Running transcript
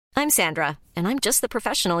I'm Sandra, and I'm just the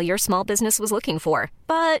professional your small business was looking for.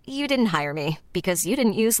 But you didn't hire me because you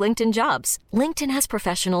didn't use LinkedIn Jobs. LinkedIn has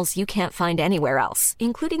professionals you can't find anywhere else,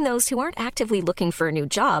 including those who aren't actively looking for a new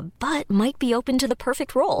job, but might be open to the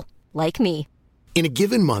perfect role, like me. In a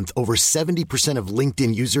given month, over 70% of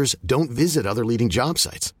LinkedIn users don't visit other leading job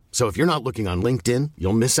sites. So if you're not looking on LinkedIn,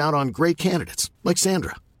 you'll miss out on great candidates like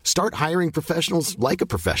Sandra. Start hiring professionals like a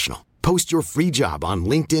professional. Post your free job on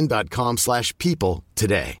linkedin.com/people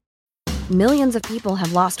today. Millions of people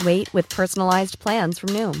have lost weight with personalized plans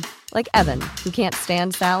from Noom. Like Evan, who can't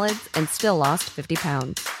stand salads and still lost 50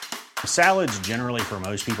 pounds. Salads generally for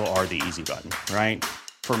most people are the easy button, right?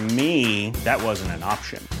 For me, that wasn't an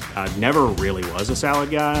option. I never really was a salad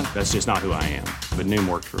guy. That's just not who I am. But Noom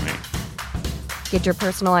worked for me. Get your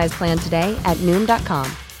personalized plan today at Noom.com.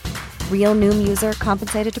 Real Noom user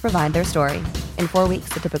compensated to provide their story. In 4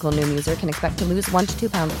 weeks, the typical Noom user can expect to lose 1 to 2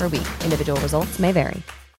 pounds per week. Individual results may vary.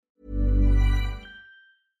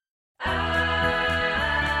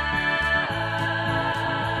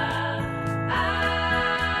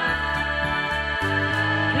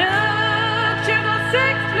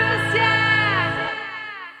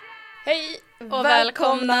 Hej och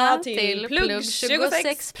välkomna till Plugg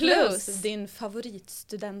 26 plus, din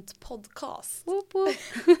favoritstudentpodcast.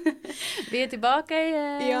 Vi är tillbaka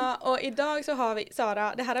igen. Ja, och idag så har vi,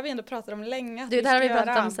 Sara, det här har vi ändå pratat om länge. Det här har vi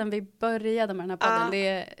pratat om sedan vi började med den här podden. Det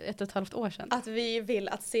är 1,5 år sedan. Att vi vill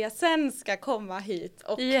att CSN ska komma hit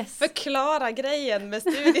och förklara grejen med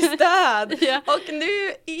studiestöd. Och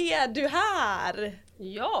nu är du här.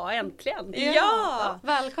 Ja, äntligen. Ja.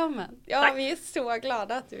 Välkommen. Ja, tack. Vi är så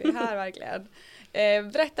glada att du är här verkligen.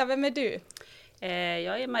 Berätta, vem är du?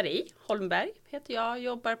 Jag är Marie Holmberg, heter jag.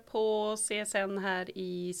 Jobbar på CSN här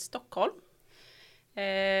i Stockholm.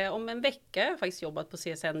 Om en vecka har jag faktiskt jobbat på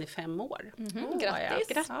CSN i 5 år. Grattis.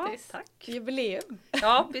 Grattis. Ja, tack. Jubileum.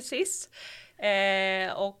 Ja, precis.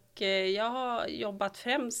 Och jag har jobbat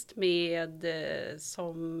främst med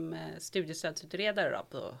som studiestödsutredare då,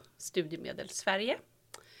 på Studiemedel Sverige.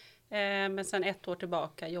 Men sen 1 år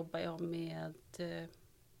tillbaka jobbar jag med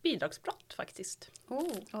bidragsbrott faktiskt.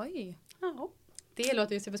 Oj. Ja. Det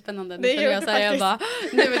låter ju superspännande. Det gör det faktiskt. Jag bara,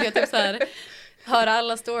 nu vill jag typ så här höra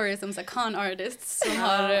alla stories om så con artists som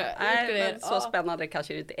har men så spännande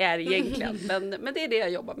kanske det inte är egentligen. men det är det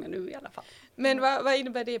jag jobbar med nu i alla fall. Men vad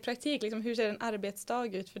innebär det i praktik? Liksom, hur ser en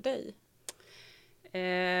arbetsdag ut för dig?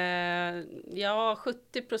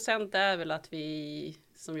 70% är väl att vi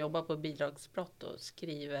som jobbar på bidragsbrott och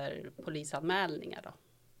skriver polisanmälningar då.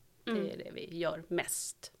 Det är det vi gör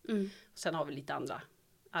mest. Och sen har vi lite andra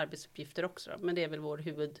arbetsuppgifter också då, men det är väl vår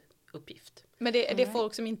huvuduppgift. Men det är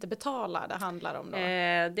folk som inte betalar det handlar om då?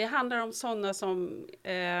 Det handlar om sådana som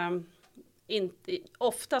inte,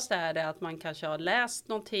 oftast är det att man kanske har läst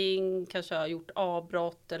någonting, kanske har gjort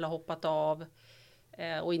avbrott eller hoppat av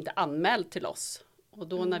och inte anmält till oss. Och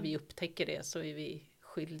då när vi upptäcker det så är vi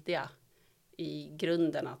skyldiga i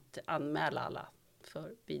grunden att anmäla alla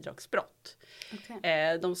för bidragsbrott.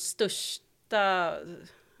 Okay. De största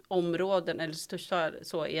områden, eller största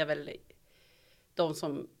så är väl de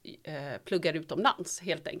som pluggar utomlands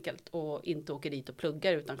helt enkelt och inte åker dit och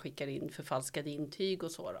pluggar utan skickar in förfalskade intyg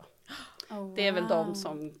och så då. Det är väl de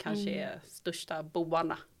som kanske är största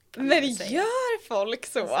boarna. Men gör folk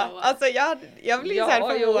så? Alltså jag blir så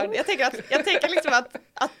här förvånad. Jag tänker liksom att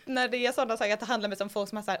när det är sådana saker att det handlar om folk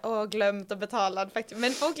som har så här, glömt att betala.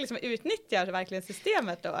 Men folk liksom utnyttjar verkligen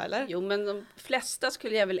systemet då, eller? Jo, men de flesta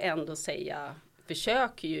skulle jag väl ändå säga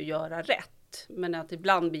försöker ju göra rätt. Men att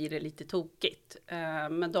ibland blir det lite tokigt.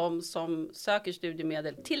 Men de som söker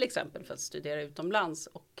studiemedel till exempel för att studera utomlands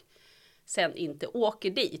och sen inte åker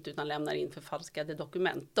dit utan lämnar in förfalskade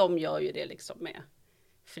dokument. De gör ju det liksom med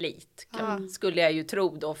flit. Skulle jag ju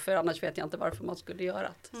tro då, för annars vet jag inte varför man skulle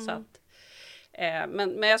göra det. Så att,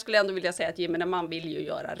 men jag skulle ändå vilja säga att gemene man vill ju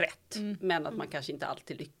göra rätt. Men att man kanske inte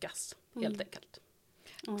alltid lyckas, helt enkelt.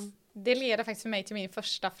 Det leder faktiskt för mig till min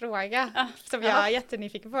första fråga som jag är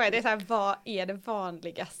jättenyfiken på. Det är så här, vad är det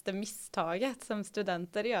vanligaste misstaget som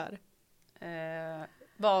studenter gör?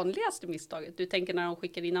 Vanligaste misstaget? Du tänker när de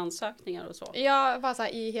skickar in ansökningar och så? Ja, bara så här,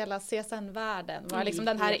 i hela CSN-världen. Var liksom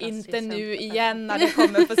den här inte nu igen när det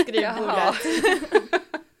kommer på skrivbordet.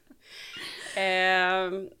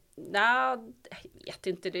 Jag vet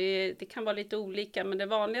inte, det kan vara lite olika. Men det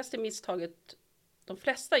vanligaste misstaget de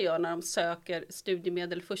flesta gör när de söker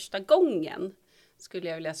studiemedel första gången, skulle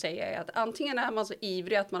jag vilja säga, är att antingen är man så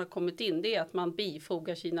ivrig att man har kommit in, det är att man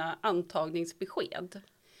bifogar sina antagningsbesked.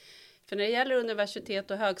 För när det gäller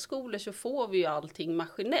universitet och högskolor så får vi ju allting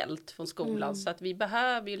maskinellt från skolan. Så att vi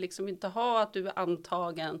behöver ju liksom inte ha att du är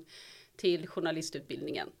antagen till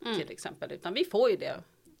journalistutbildningen till exempel. Utan vi får ju det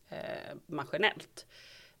maskinellt.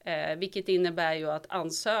 Vilket innebär ju att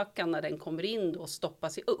ansökan när den kommer in då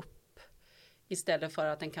stoppas upp. Istället för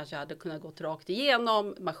att den kanske hade kunnat gått rakt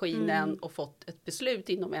igenom maskinen och fått ett beslut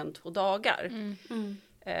inom 1-2 dagar.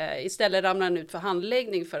 Istället ramlar den ut för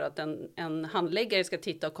handläggning för att en handläggare ska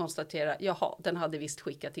titta och konstatera, jaha, den hade visst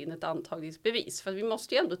skickat in ett antagningsbevis. För vi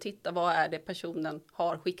måste ju ändå titta vad är det personen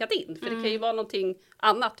har skickat in. För det kan ju vara någonting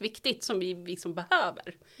annat viktigt som vi liksom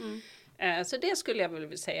behöver. Så det skulle jag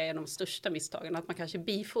väl säga är de största misstagen. Att man kanske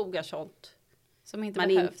bifogar sånt som inte man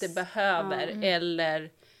behövs. inte behöver.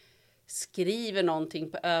 Eller skriver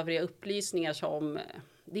någonting på övriga upplysningar som,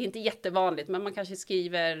 det är inte jättevanligt, men man kanske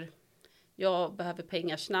skriver, jag behöver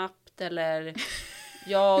pengar snabbt, eller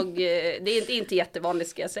det är inte jättevanligt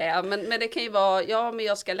ska jag säga, men det kan ju vara, men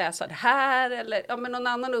jag ska läsa det här, eller men någon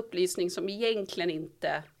annan upplysning som egentligen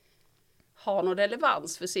inte har någon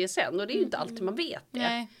relevans för CSN, och det är ju inte alltid man vet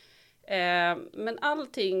det. Men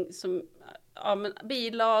allting som,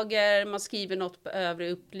 bilagor, man skriver något på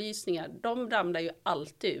övriga upplysningar, de ramlar ju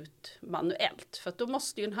alltid ut manuellt, för att då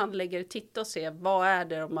måste ju en handläggare titta och se, vad är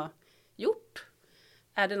det de har gjort?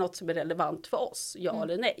 Är det något som är relevant för oss? Ja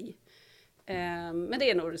eller nej? Men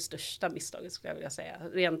det är nog det största misstaget skulle jag vilja säga.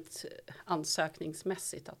 Rent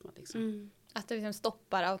ansökningsmässigt. Att man liksom... Att det liksom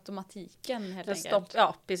stoppar automatiken helt enkelt.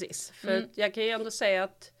 Ja, precis. För jag kan ju ändå säga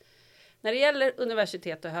att när det gäller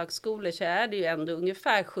universitet och högskolor så är det ju ändå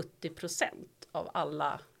ungefär 70% av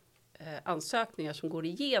alla ansökningar som går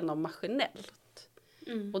igenom maskinellt.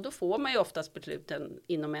 Och då får man ju oftast besluten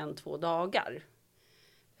inom 1-2 dagar.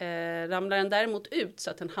 Ramlar den däremot ut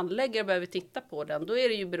så att en handläggare behöver titta på den, då är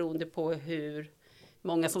det ju beroende på hur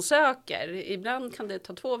många som söker. Ibland kan det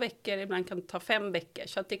ta 2 veckor, ibland kan det ta 5 veckor.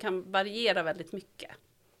 Så att det kan variera väldigt mycket.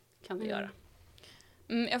 Kan det göra.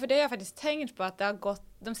 Ja, för det har jag faktiskt tänkt på, att det har gått,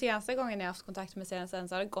 de senaste gångerna jag har haft kontakt med CSN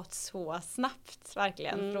så har det gått så snabbt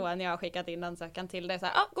verkligen. Från när jag har skickat in ansökan till det. Så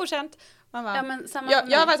här, godkänt. Man bara,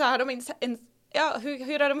 jag var så här, har de inte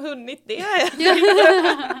hur har de hunnit det?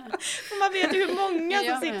 För man vet ju hur många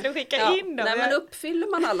som sitter och skickar in dem. Nej, men uppfyller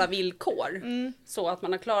man alla villkor så att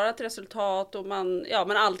man har klarat resultat och men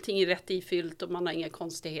allting är rätt ifyllt och man har inga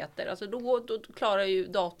konstigheter. Alltså då klarar ju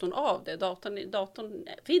datorn av det. Datorn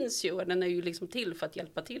finns ju och den är ju liksom till för att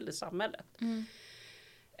hjälpa till i samhället.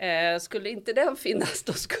 Skulle inte den finnas,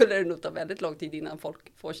 då skulle det nog ta väldigt lång tid innan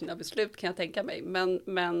folk får sina beslut, kan jag tänka mig.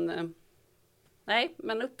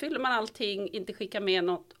 Men uppfyller man allting, inte skicka med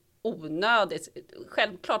något onödigt.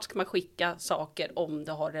 Självklart ska man skicka saker om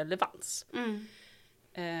det har relevans.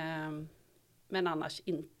 Men annars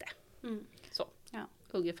inte. Så,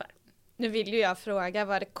 ungefär. Nu vill ju jag fråga,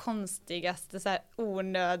 vad är det konstigaste så här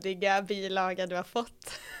onödiga bilaga du har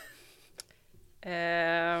fått?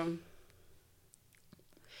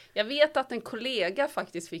 Jag vet att en kollega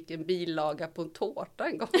faktiskt fick en bilaga på en tårta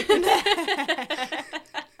en gång.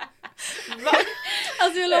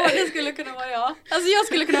 Alltså jag lovar, det skulle kunna vara jag. Alltså jag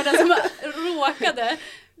skulle kunna vara den som råkade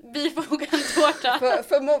bifoga en tårta.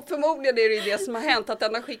 Förmodligen är det ju det som har hänt, att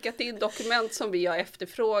den har skickat in dokument som vi har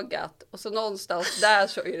efterfrågat. Och så någonstans där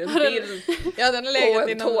så är det en bild. Ja, den har legat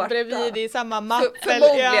i någon bredvid i samma mapp.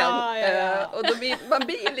 Förmodligen. Ja. Och då man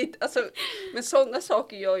blir lite, alltså, men sådana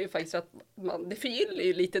saker gör ju faktiskt att det förgyller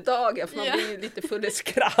ju lite dagen. För man blir ju lite full i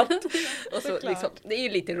skratt. Och så, liksom, det är ju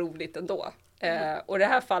lite roligt ändå. Och i det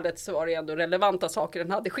här fallet så var det ändå relevanta saker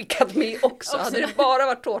den hade skickat med också. Hade det bara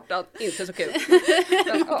varit tårtan, inte så kul.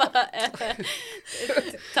 Men,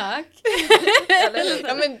 tack.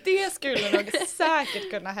 Ja, men det skulle nog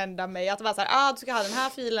säkert kunna hända mig. Att det var så här, du ska ha den här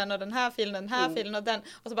filen och den här filen och den här filen och den.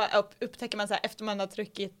 Och så bara upptäcker man så här, efter man har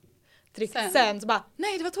tryckt sen så bara,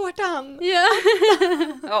 nej det var tårtan.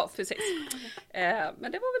 Ja, precis.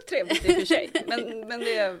 Men det var väl trevligt i och för sig. Men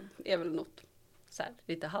det är väl något. Så här,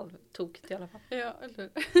 lite halvtokigt i alla fall. Ja, eller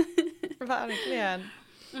verkligen.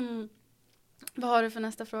 Vad har du för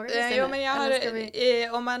nästa fråga? Men jag har,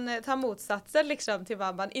 om man tar motsatser liksom, till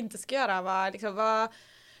vad man inte ska göra.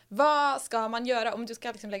 Vad ska man göra om du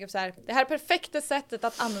ska liksom lägga upp så här, det här är perfekta sättet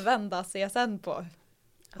att använda CSN på?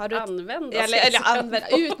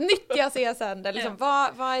 Utnyttja CSN. Eller liksom,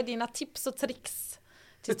 vad är dina tips och tricks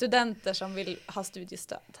till studenter som vill ha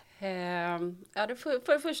studiestöd?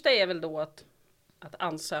 För det första är väl då att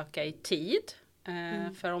ansöka i tid.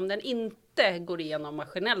 För om den inte går igenom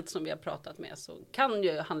maskinellt som vi har pratat med, så kan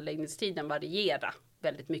ju handläggningstiden variera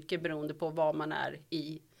väldigt mycket beroende på vad man är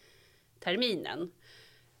i terminen.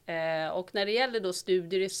 Och när det gäller då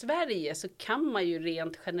studier i Sverige så kan man ju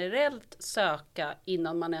rent generellt söka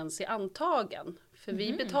innan man ens är antagen. För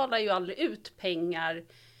vi betalar ju aldrig ut pengar.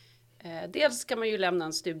 Dels ska man ju lämna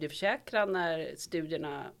en studieförsäkran när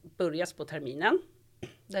studierna börjas på terminen.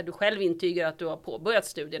 där du själv intygar att du har påbörjat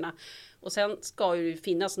studierna. Och sen ska ju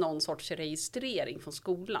finnas någon sorts registrering från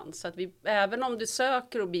skolan. Så att även om du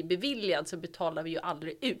söker och blir beviljad så betalar vi ju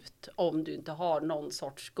aldrig ut om du inte har någon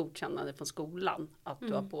sorts godkännande från skolan att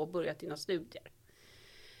du har påbörjat dina studier.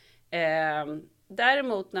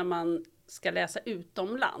 Däremot när man ska läsa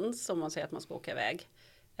utomlands, om man säger att man ska åka iväg,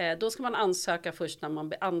 då ska man ansöka först när man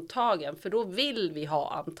blir antagen. För då vill vi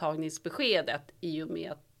ha antagningsbeskedet i och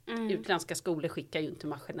med att utländska skolor skickar ju inte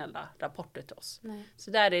maskinella rapporter till oss. Nej.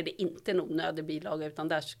 Så där är det inte en onödig bilaga utan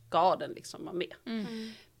där ska den liksom vara med.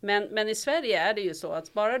 Men i Sverige är det ju så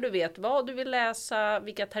att bara du vet vad du vill läsa,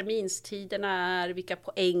 vilka terminstiderna är, vilka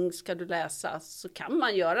poäng ska du läsa, så kan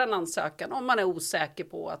man göra en ansökan om man är osäker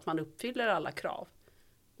på att man uppfyller alla krav.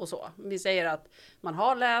 Och så. Vi säger att man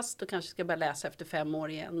har läst och kanske ska börja läsa efter 5 år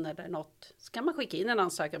igen eller något. Så kan man skicka in en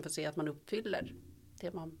ansökan för att se att man uppfyller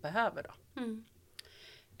det man behöver då.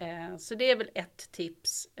 Så det är väl ett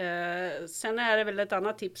tips. Sen är det väl ett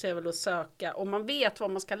annat tips är väl att söka. Om man vet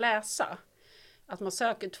vad man ska läsa. Att man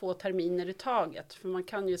söker 2 terminer i taget. För man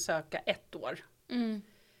kan ju söka 1 år.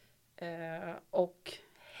 Och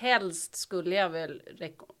helst skulle jag väl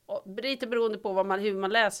lite beroende på hur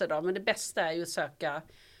man läser då. Men det bästa är ju att söka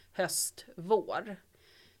höst, vår.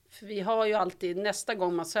 För vi har ju alltid, nästa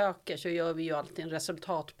gång man söker så gör vi ju alltid en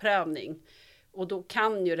resultatprövning. Och då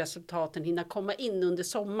kan ju resultaten hinna komma in under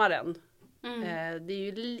sommaren. Det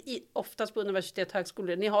är ju oftast på universitet och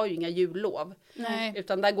högskolor, ni har ju inga jullov. Nej.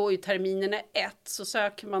 Utan där går ju terminerna 1, så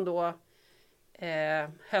söker man då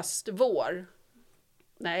höst, vår.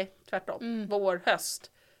 Nej, tvärtom. Vår,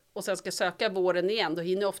 höst. Och sen ska söka våren igen, då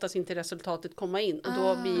hinner oftast inte resultatet komma in. Och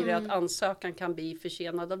då blir det att ansökan kan bli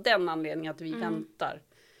försenad av den anledningen att vi väntar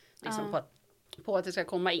liksom på att det ska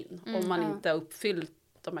komma in. Om man inte har uppfyllt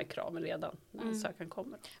de här kraven redan när ansökan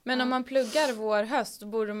kommer. Men om man pluggar vår höst, då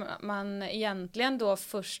borde man egentligen då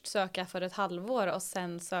först söka för ett halvår och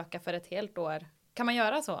sen söka för ett helt år. Kan man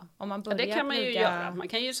göra så? Om man börjar det kan man ju göra. Man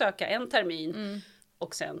kan ju söka en termin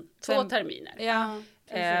och sen 2 terminer. Ja,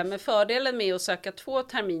 men fördelen med att söka 2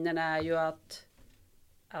 terminer är ju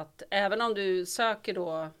att även om du söker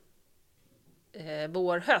då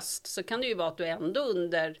vår höst, så kan det ju vara att du ändå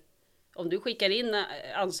om du skickar in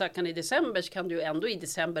ansökan i december, så kan du ju ändå i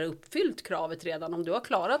december uppfyllt kravet redan. Om du har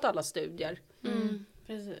klarat alla studier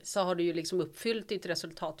så har du ju liksom uppfyllt ditt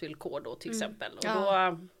resultatvillkor då till exempel. Och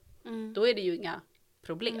då är det ju inga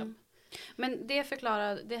problem. Men det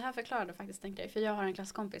här förklarade faktiskt en grej. För jag har en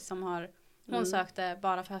klasskompis som hon sökte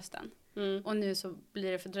bara för hösten. Och nu så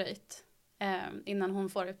blir det fördröjt innan hon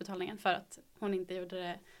får utbetalningen. För att hon inte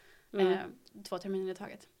gjorde det 2 terminer i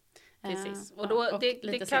taget. Precis. Och då,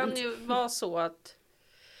 det kan ju vara så att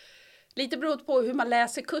lite beroende på hur man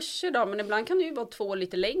läser kurser då, men ibland kan det ju vara 2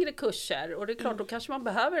 lite längre kurser. Och det är klart, då kanske man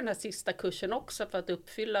behöver den här sista kursen också för att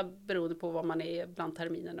uppfylla beroende på vad man är bland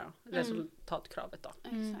terminerna. Resultatkravet då.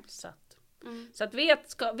 Så att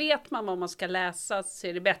vet man vad man ska läsa, så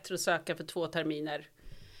är det bättre att söka för 2 terminer.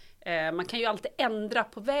 Man kan ju alltid ändra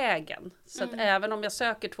på vägen. Så att även om jag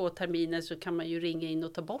söker 2 terminer så kan man ju ringa in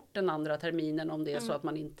och ta bort den andra terminen om det är så att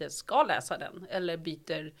man inte ska läsa den. Eller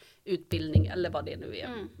byter utbildning eller vad det nu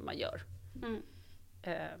är man gör.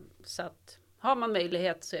 Så att har man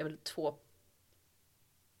möjlighet så är väl 2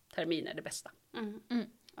 terminer det bästa.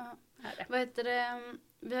 Vad heter det?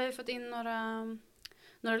 Vi har ju fått in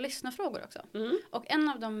några lyssnarfrågor också. Och en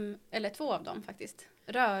av dem, eller 2 av dem faktiskt,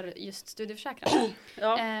 rör just studieförsäkring.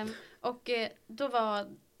 Och då var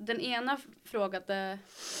den ena frågade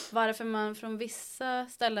varför man från vissa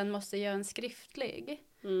ställen måste göra en skriftlig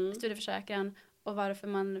studieförsäkran och varför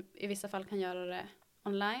man i vissa fall kan göra det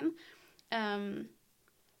online.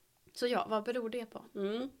 Så vad beror det på?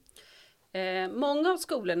 Många av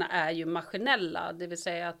skolorna är ju maskinella, det vill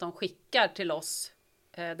säga att de skickar till oss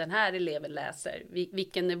den här eleven läser,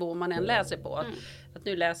 vilken nivå man än läser på. Att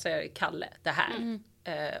nu läser Kalle det här.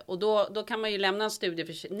 Och då kan man ju lämna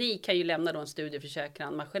ni kan ju lämna då en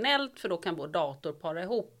studieförsäkran maskinellt, för då kan vår dator para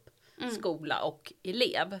ihop skola och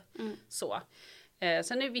elev. Så.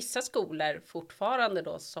 Sen är vissa skolor fortfarande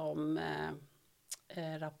då som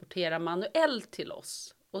rapporterar manuellt till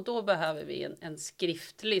oss. Och då behöver vi en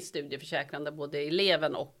skriftlig studieförsäkran där både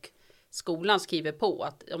eleven och skolan skriver på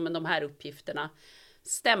att de här uppgifterna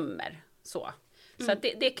stämmer. Så att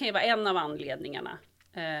det kan ju vara en av anledningarna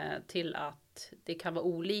till att det kan vara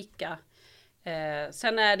olika.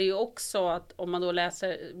 Sen är det ju också att om man då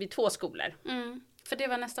läser vid 2 skolor. För det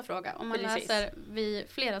var nästa fråga. Om man läser vid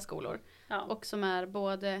flera skolor och som är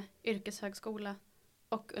både yrkeshögskola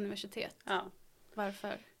och universitet.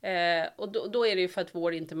 Varför? Och då är det ju för att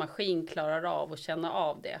vår maskin klarar av att känna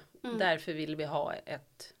av det. Därför vill vi ha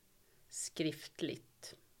ett skriftligt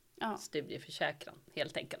studieförsäkran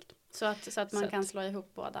helt enkelt. Så att man kan slå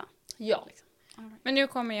ihop båda? Ja. Liksom. Men nu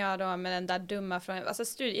kommer jag då med den där dumma frågan.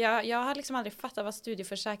 Alltså jag har liksom aldrig fattat vad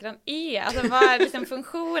studieförsäkran är. Alltså vad är liksom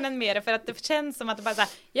funktionen med det? För att det känns som att det bara så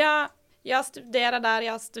här, jag studerar där,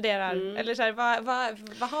 jag studerar. Eller så här,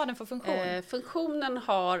 vad har den för funktion? Funktionen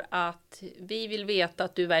har att vi vill veta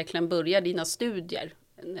att du verkligen börjar dina studier.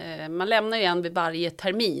 Man lämnar ju en vid varje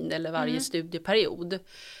termin eller varje studieperiod.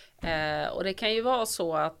 Och det kan ju vara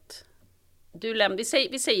så att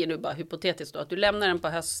vi säger nu bara hypotetiskt då, att du lämnar den på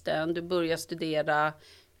hösten, du börjar studera,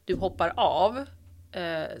 du hoppar av,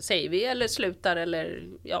 säger vi, eller slutar, eller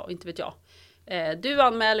inte vet jag. Du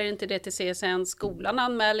anmäler inte det till CSN, skolan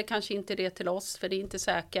anmäler kanske inte det till oss, för det är inte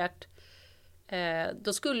säkert.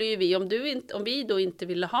 Då skulle ju vi, om vi då inte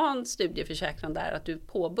ville ha en studieförsäkran där, att du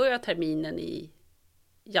påbörjar terminen i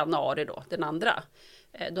januari då, den andra.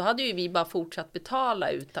 Då hade ju vi bara fortsatt betala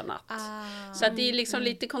utan att. Så att det är liksom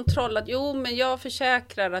lite kontroll att men jag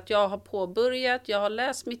försäkrar att jag har påbörjat, jag har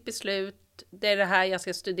läst mitt beslut, det är det här jag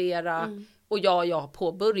ska studera och jag har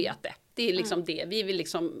påbörjat det. Det är liksom det. Vi vill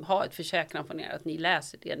liksom ha ett försäkran från er att ni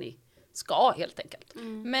läser det ni ska helt enkelt.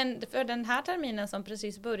 Men för den här terminen som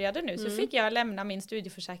precis började nu så fick jag lämna min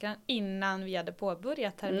studieförsäkran innan vi hade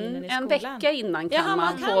påbörjat terminen i skolan. En vecka innan kan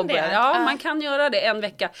man påbörja. Ja, man kan göra det en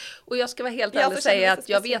vecka. Och jag ska vara helt ärlig och säga att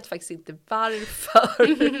jag vet faktiskt inte varför.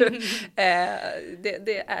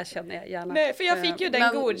 Det erkänner jag gärna. Nej, för jag fick ju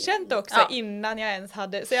den godkänt också innan jag ens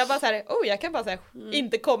hade. Så jag bara så här, jag kan bara så här,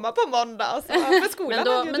 inte komma på måndag. Så, för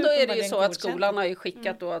skolan men då är det ju så att skolan har ju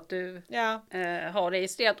skickat då att du har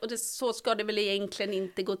registrerat. Och så ska det väl egentligen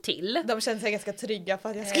inte gå till. De känner sig ganska trygga för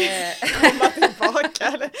att jag ska komma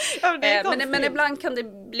tillbaka. Men ibland kan det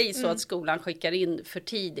bli så att skolan skickar in för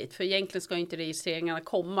tidigt. För egentligen ska inte registreringarna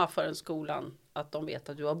komma förrän skolan att de vet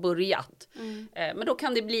att du har börjat. Men då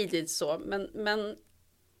kan det bli lite så.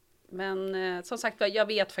 Men som sagt, jag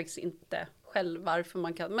vet faktiskt inte själv varför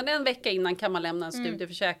man kan. Men en vecka innan kan man lämna en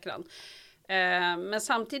studieförsäkran. Men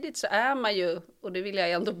samtidigt så är man ju, och det vill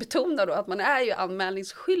jag ändå betona då, att man är ju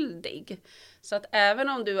anmälningsskyldig. Så att även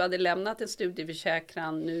om du hade lämnat en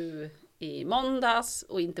studieförsäkran nu i måndags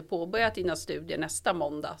och inte påbörjat dina studier nästa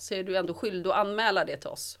måndag, så är du ändå skyldig att anmäla det till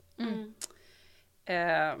oss.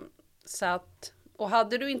 Så att, och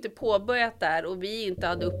hade du inte påbörjat där och vi inte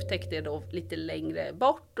hade upptäckt det då lite längre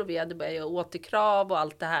bort och vi hade börjat göra återkrav och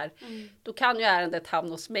allt det här, då kan ju ärendet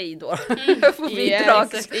hamna hos mig då.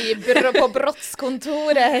 På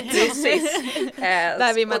brottskontoret. Precis.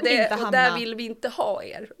 Där vill man inte hamna. Och där vill vi inte ha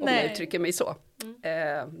er, om jag uttrycker mig så.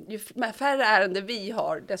 Ju färre ärenden vi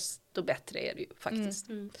har, desto bättre är det ju faktiskt.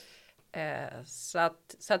 Så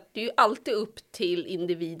att det är ju alltid upp till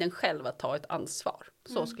individen själv att ta ett ansvar.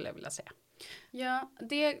 Så skulle jag vilja säga. Ja,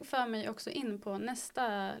 det för mig också in på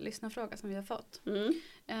nästa lyssnarfråga som vi har fått.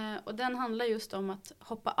 Och den handlar just om att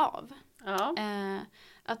hoppa av. Ja.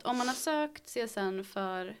 Att om man har sökt CSN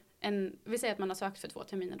för vi säger att man har sökt för 2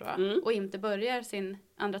 terminer då, och inte börjar sin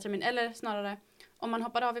andra termin, eller snarare om man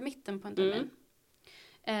hoppar av i mitten på en termin.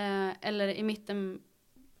 Eller i mitten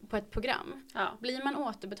på ett program. Blir man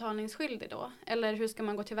återbetalningsskyldig då? Eller hur ska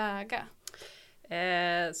man gå tillväga?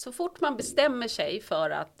 Så fort man bestämmer sig för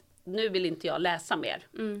att nu vill inte jag läsa mer.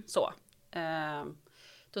 Så.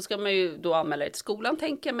 Då ska man ju då anmäla det till skolan,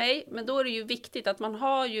 tänker mig. Men då är det ju viktigt att man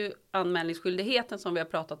har ju anmälningsskyldigheten som vi har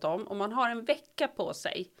pratat om. Och man har en vecka på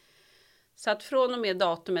sig. Så att från och med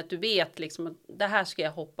datumet du vet liksom att det här ska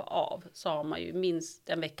jag hoppa av. Så har man ju minst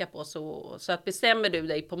en vecka på sig. Så att bestämmer du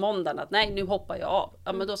dig på måndagen att nej, nu hoppar jag av.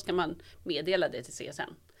 Ja, men då ska man meddela det till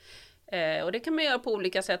CSN. Och det kan man göra på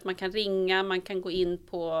olika sätt. Man kan ringa, man kan gå in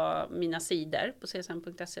på mina sidor på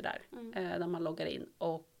csn.se där man loggar in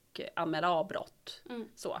och anmäla avbrott.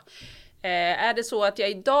 Så. Är det så att jag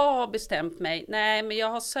idag har bestämt mig, nej men jag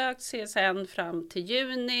har sökt CSN fram till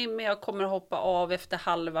juni men jag kommer att hoppa av efter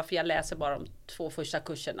halva för jag läser bara de 2 första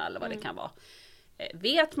kurserna eller vad det kan vara.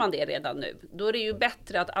 Vet man det redan nu, då är det ju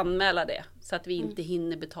bättre att anmäla det så att vi inte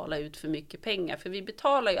hinner betala ut för mycket pengar. För vi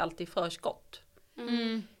betalar ju alltid förskott.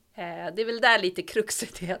 Det är väl där lite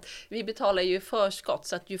kruxet är att vi betalar ju förskott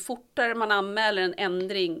så att ju fortare man anmäler en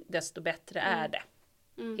ändring desto bättre är det.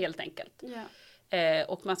 Helt enkelt.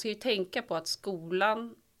 Och man ska ju tänka på att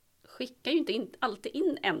skolan skickar ju inte alltid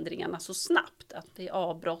in ändringarna så snabbt. Att det är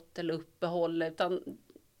avbrott eller uppehåll utan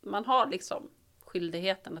man har liksom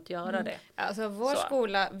skyldigheten att göra det. Alltså vår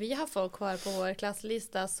skola, vi har folk kvar på vår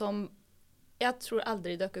klasslista som jag tror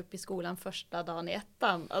aldrig dök upp i skolan första dagen i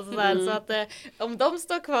ettan. Alltså så att om de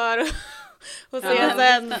står kvar Och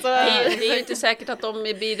sen så... Det är ju inte säkert att de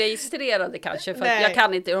blir registrerade kanske, för att jag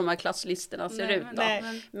kan inte hur de här klasslistorna ser ut då.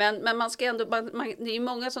 Men man ska ändå, det är ju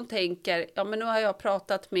många som tänker, ja men nu har jag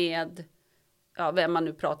pratat med, ja, vem man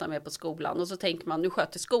nu pratar med på skolan, och så tänker man, nu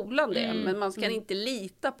sköter skolan det, men man ska inte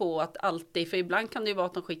lita på att alltid, för ibland kan det ju vara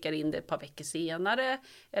att de skickar in det ett par veckor senare,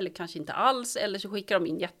 eller kanske inte alls, eller så skickar de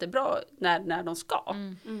in jättebra när de ska.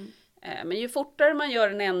 Men ju fortare man gör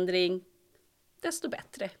en ändring, desto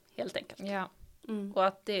bättre helt enkelt. Ja. Och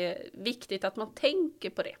att det är viktigt att man tänker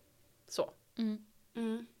på det. Så.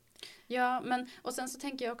 Ja, men och sen så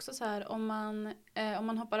tänker jag också så här, om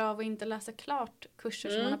man hoppar av och inte läser klart kurser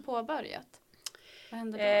som man har påbörjat. Vad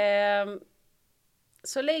händer då?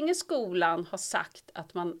 Så länge skolan har sagt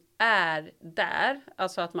att man är där,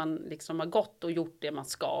 alltså att man liksom har gått och gjort det man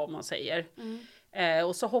ska, om man säger.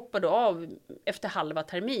 Och så hoppar du av efter halva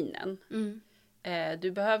terminen.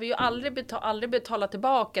 Du behöver ju aldrig betala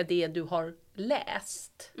tillbaka det du har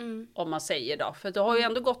läst, om man säger då. För du har ju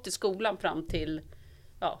ändå gått i skolan fram till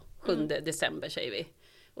 7 december, säger vi.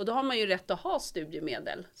 Och då har man ju rätt att ha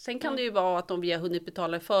studiemedel. Sen kan det ju vara att om vi har hunnit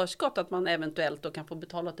betala i förskott, att man eventuellt då kan få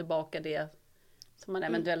betala tillbaka det som man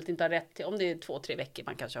eventuellt inte har rätt till. Om det är 2-3 veckor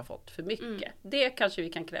man kanske har fått för mycket. Det kanske vi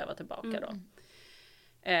kan kräva tillbaka då.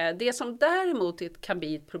 Det som däremot kan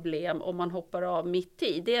bli ett problem om man hoppar av mitt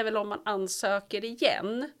i, det är väl om man ansöker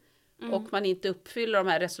igen och man inte uppfyller de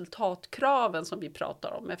här resultatkraven som vi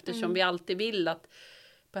pratar om. Eftersom vi alltid vill att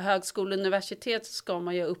på högskola och universitet så ska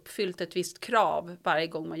man ju ha uppfyllt ett visst krav varje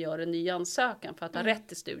gång man gör en ny ansökan för att ha rätt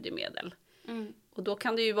till studiemedel. Och då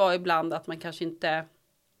kan det ju vara ibland att man kanske inte,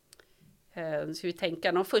 ska vi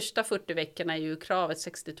tänka, de första 40 veckorna är ju kravet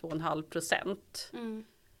 62,5%.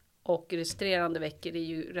 Och resterande veckor är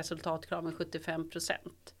ju resultatkraven 75%.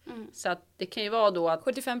 Så att det kan ju vara då att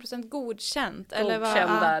 75% godkänt.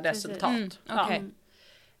 Godkända resultat. Okay.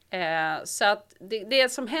 Så att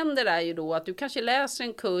det som händer är ju då att du kanske läser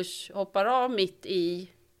en kurs, hoppar av mitt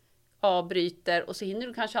i, avbryter, och så hinner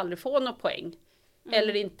du kanske aldrig få någon poäng.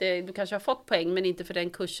 Eller inte, du kanske har fått poäng men inte för den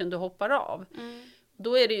kursen du hoppar av.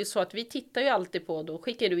 Då är det ju så att vi tittar ju alltid på, då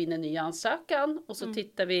skickar du in en ny ansökan och så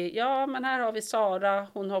tittar vi, ja men här har vi Sara,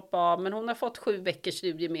 hon hoppar av men hon har fått 7 veckors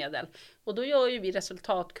studiemedel. Och då gör ju vi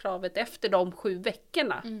resultatkravet efter de 7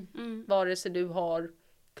 veckorna. Vare sig du har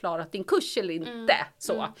klarat din kurs eller inte.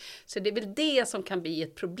 Så det är väl det som kan bli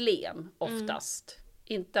ett problem oftast.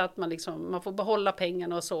 Inte att man får behålla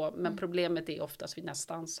pengarna och så, men problemet är oftast vid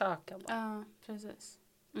nästa ansökan. Då. Ja, precis.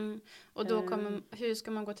 Och då hur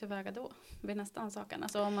ska man gå tillväga då vid nästa ansökan?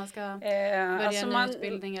 Alltså om man ska börja en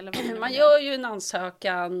utbildning eller vad man gör ju en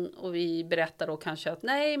ansökan och vi berättar då kanske att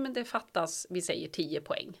nej men det fattas, vi säger 10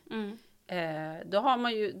 poäng. Då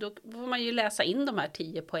får man ju läsa in de här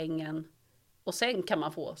 10 poängen och sen kan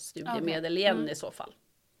man få studiemedel igen i så fall.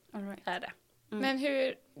 All right. Är det. Men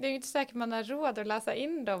det är ju inte säkert man har råd att läsa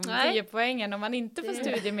in de 10 poängen om man inte får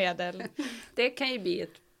studiemedel. Det kan ju bli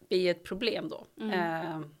ett problem då.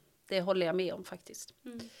 Det håller jag med om faktiskt.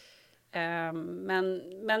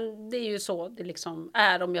 Men det är ju så det liksom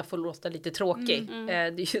är, om jag får låta lite tråkig. Det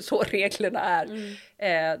är ju så reglerna är.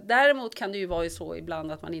 Däremot kan det ju vara så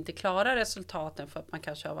ibland att man inte klarar resultaten för att man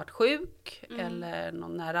kanske har varit sjuk eller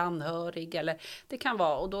någon nära anhörig. Eller det kan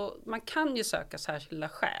vara, och då, man kan ju söka särskilda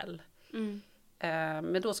skäl.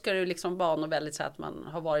 Men då ska det liksom vara något väldigt så att man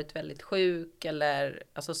har varit väldigt sjuk eller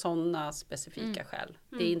alltså sådana specifika skäl.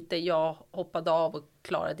 Det är inte jag hoppade av och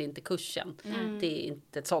klarade inte kursen. Det är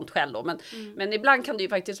inte ett sånt skäl då. Men ibland kan det ju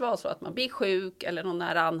faktiskt vara så att man blir sjuk eller någon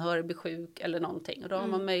nära anhörig blir sjuk eller någonting. Och då har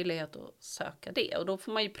man möjlighet att söka det. Och då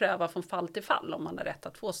får man ju pröva från fall till fall om man har rätt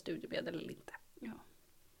att få studiemedel eller inte. Ja.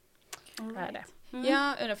 Är det.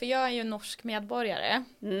 Ja, för jag är ju norsk medborgare.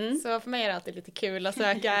 Så för mig är det alltid lite kul att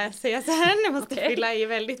söka CSN. Jag måste fylla i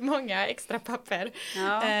väldigt många extra papper.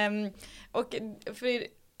 Ja. Och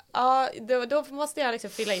då måste jag liksom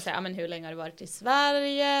fylla i så här, men hur länge har du varit i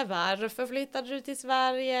Sverige? Varför flyttade du till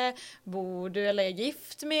Sverige? Bor du eller är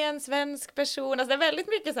gift med en svensk person? Alltså det är väldigt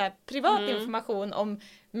mycket så här privat information om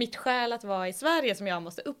mitt skäl att vara i Sverige som jag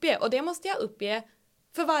måste uppge. Och det måste jag uppge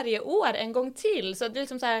för varje år en gång till. Så det är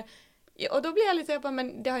liksom så här. Och då blir jag lite så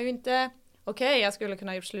men det har ju inte, jag skulle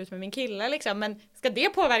kunna ha gjort slut med min kille liksom, men ska det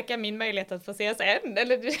påverka min möjlighet att få CSN?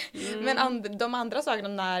 Eller, men de andra sakerna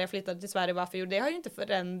när jag flyttade till Sverige, varför det har ju inte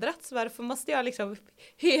förändrats, varför måste jag liksom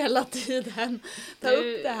hela tiden ta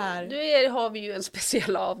upp det här? Har vi ju en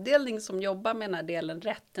speciell avdelning som jobbar med den här delen,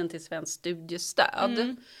 rätten till svensk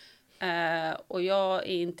studiestöd. Och jag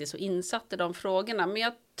är inte så insatt i de frågorna, men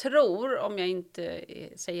jag tror, om jag inte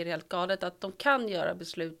säger helt galet, att de kan göra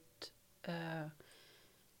beslut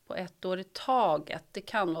på 1 år i taget. Det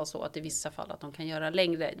kan vara så att i vissa fall att de kan göra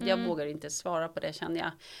längre. Jag vågar inte svara på det, känner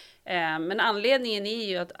jag. Men anledningen är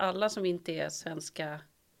ju att alla som inte är svenska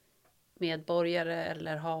medborgare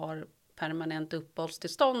eller har permanent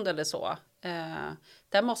uppehållstillstånd eller så.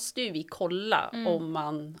 Där måste ju vi kolla om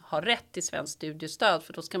man har rätt till svensk studiestöd.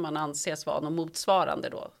 För då ska man anses vara någon motsvarande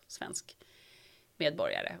då svensk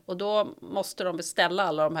medborgare. Och då måste de beställa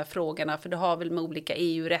alla de här frågorna. För det har väl med olika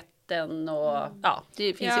EU-rätten och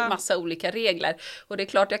det finns ju massa olika regler. Och det är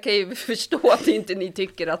klart, jag kan ju förstå att inte ni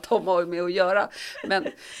tycker att de har med att göra.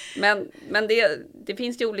 Men det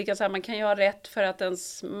finns ju olika, så här, man kan ju ha rätt för att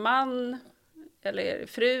ens man eller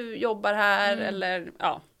fru jobbar här eller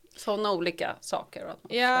sådana olika saker. Att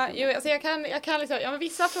alltså jag kan liksom, men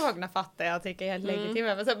vissa frågorna fattar jag tycker är helt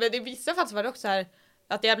legitima. Men i vissa fall så var det också här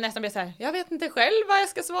att jag nästan blev så här, jag vet inte själv vad jag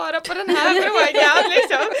ska svara på den här frågan.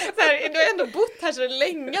 Liksom. Så här, du har ändå bott här så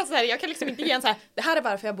länge. Så här, jag kan liksom inte ge en så här, det här är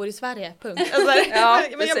bara för jag bor i Sverige, punkt. Alltså,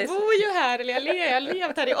 men jag bor ju här, eller jag har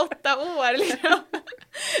levt här i 8 år. Liksom.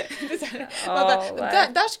 Det är så här,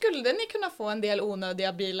 där skulle ni kunna få en del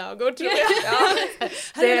onödiga bilagor, tror jag.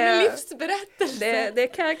 Här är en livsberättelse. Det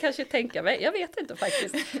kan jag kanske tänka mig. Jag vet inte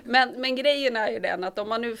faktiskt. Men grejen är ju den att om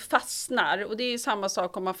man nu fastnar, och det är ju samma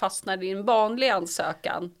sak om man fastnar i en vanlig ansökan,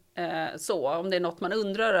 om det är något man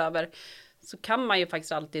undrar över, så kan man ju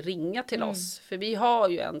faktiskt alltid ringa till oss. För vi har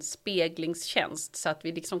ju en speglingstjänst så att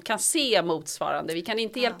vi liksom kan se motsvarande. Vi kan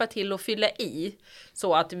inte hjälpa till att fylla i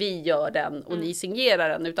så att vi gör den och ni signerar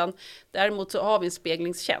den. Utan däremot så har vi en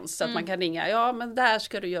speglingstjänst så att man kan ringa, men där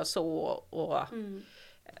ska du göra så. Och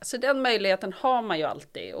så den möjligheten har man ju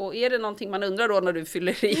alltid. Och är det någonting man undrar då när du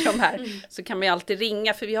fyller i de här så kan man ju alltid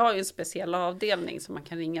ringa. För vi har ju en speciell avdelning som man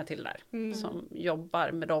kan ringa till där. Som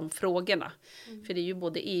jobbar med de frågorna. För det är ju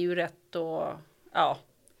både EU-rätt och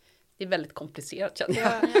det är väldigt komplicerat, känner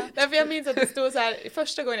jag. Därför jag minns att det stod så här,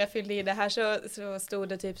 första gången jag fyllde i det här så stod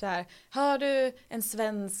det typ så här, har du en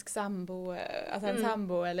svensk sambo, alltså en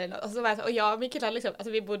sambo eller något? Och så var jag så, och jag och min kille liksom,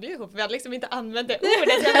 alltså vi bodde ju ihop, vi hade liksom inte använt det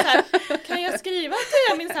ordet. Jag var så här, kan jag skriva att du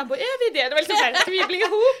är min sambo? Är vi det? Det var liksom så här, ska vi bli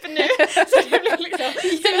ihop nu? Så det blev liksom,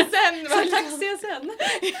 sen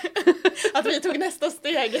att vi tog nästa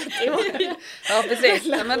steget i år. Ja, precis.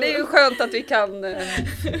 Men det är ju skönt att vi kan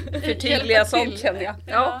förtydliga sånt, känner jag.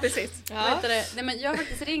 Ja, precis. Nej, men jag har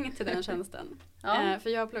faktiskt ringt till den tjänsten. För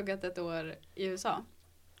jag har pluggat 1 år i USA.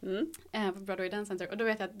 På Broadway Dance Center. Och då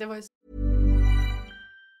vet jag att det var ju...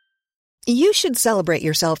 You should celebrate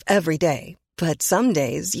yourself every day. But some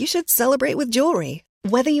days you should celebrate with jewelry.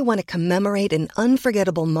 Whether you want to commemorate an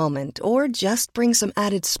unforgettable moment or just bring some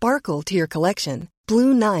added sparkle to your collection,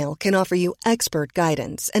 Blue Nile can offer you expert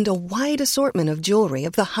guidance and a wide assortment of jewelry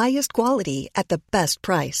of the highest quality at the best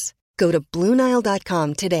price. Go to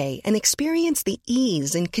BlueNile.com today and experience the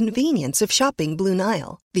ease and convenience of shopping Blue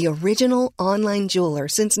Nile, the original online jeweler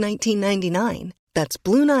since 1999. That's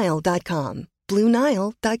BlueNile.com.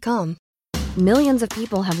 BlueNile.com. Millions of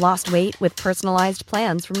people have lost weight with personalized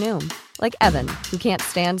plans from Noom. Like Evan, who can't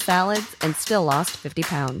stand salads and still lost 50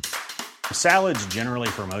 pounds. Salads generally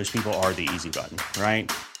for most people are the easy button,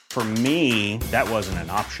 right? For me, that wasn't an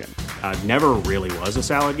option. I never really was a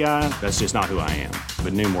salad guy. That's just not who I am.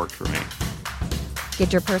 But Noom worked for me.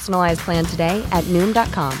 Get your personalized plan today at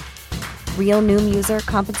Noom.com. Real Noom user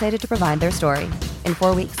compensated to provide their story. In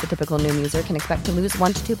 4 weeks, the typical Noom user can expect to lose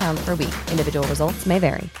 1 to 2 pounds per week. Individual results may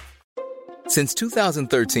vary. Since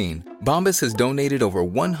 2013, Bombas has donated over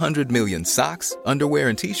 100 million socks, underwear,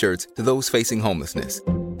 and T-shirts to those facing homelessness.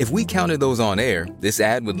 If we counted those on air, this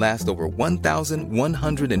ad would last over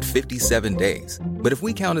 1,157 days. But if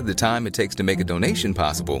we counted the time it takes to make a donation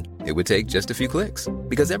possible, it would take just a few clicks.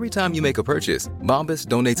 Because every time you make a purchase, Bombas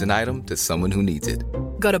donates an item to someone who needs it.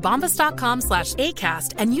 Go to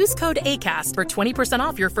bombas.com/ACAST and use code ACAST for 20%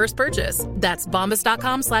 off your first purchase. That's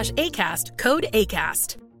bombas.com/ACAST, code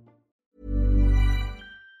ACAST.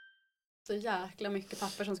 Så jäkla mycket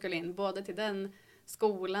papper som skulle in, både till den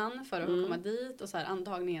skolan för att komma dit och så här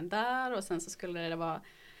antagningen där, och sen så skulle det vara,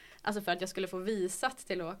 alltså för att jag skulle få visat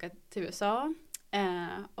till att åka till USA,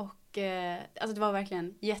 alltså det var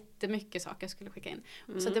verkligen jättemycket saker jag skulle skicka in.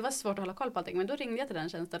 Så det var svårt att hålla koll på allting, men då ringde jag till den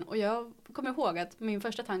tjänsten och jag kommer ihåg att min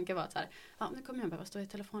första tanke var att så här, nu kommer jag behöva stå i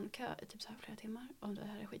telefonkö i typ så här flera timmar om det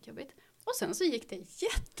här är skitjobbigt. Och sen så gick det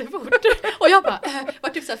jättefort. Och jag bara var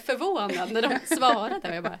typ så här förvånad när de svarade.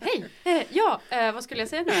 Och jag bara, hej, vad skulle jag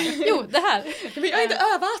säga nu? Jo, det här. Men jag har inte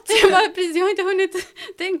övat. Jag har inte hunnit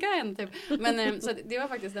tänka än. Typ. Men så det var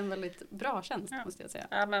faktiskt en väldigt bra tjänst, måste jag säga.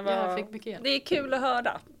 Ja, men jag fick mycket hjälp. Det är kul att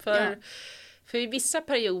höra. För i vissa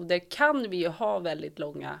perioder kan vi ju ha väldigt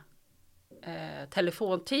långa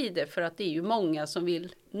telefontider. För att det är ju många som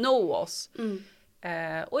vill nå oss.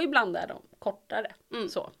 Och ibland är de kortare.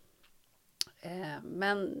 Så.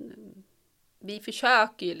 Men vi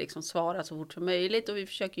försöker ju liksom svara så fort som möjligt. Och vi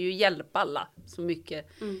försöker ju hjälpa alla så mycket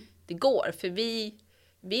det går. För vi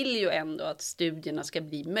vill ju ändå att studierna ska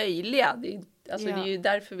bli möjliga. Det är ju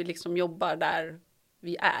därför vi liksom jobbar där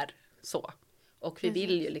vi är så. Och vi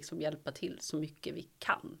vill ju liksom hjälpa till så mycket vi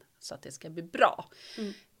kan. Så att det ska bli bra.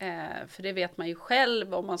 För det vet man ju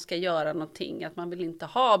själv om man ska göra någonting. Att man vill inte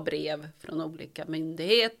ha brev från olika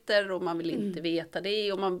myndigheter. Och man vill inte veta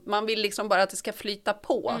det. Och man vill liksom bara att det ska flyta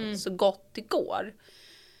på så gott det går.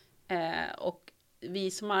 Och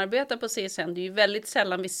vi som arbetar på CSN, det är ju väldigt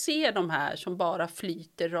sällan vi ser de här som bara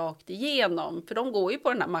flyter rakt igenom. För de går ju på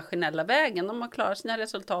den här maskinella vägen. De har klarat sina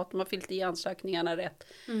resultat, de har fyllt i ansökningarna rätt.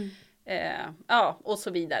 Och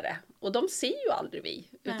så vidare. Och de ser ju aldrig vi.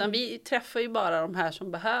 Utan vi träffar ju bara de här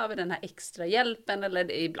som behöver den här extra hjälpen.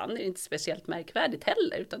 Eller ibland är det inte speciellt märkvärdigt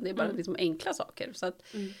heller. Utan det är bara liksom enkla saker. Så att,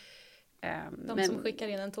 som skickar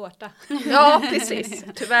in en tårta. Ja, precis.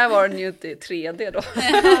 Tyvärr var den ju inte i 3D då.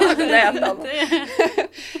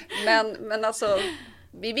 men alltså,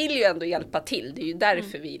 vi vill ju ändå hjälpa till. Det är ju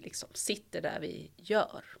därför vi liksom sitter där vi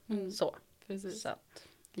gör. Så. Precis. Så att.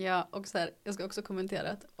 Ja, och så här, jag ska också kommentera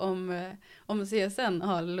att om CSN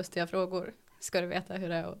har lustiga frågor ska du veta hur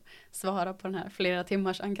det är att svara på den här flera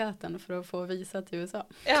timmars enkäten för att få visa till USA.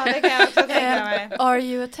 Ja, det kan jag också tänka mig. Are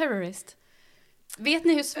you a terrorist? Vet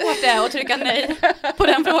ni hur svårt det är att trycka nej på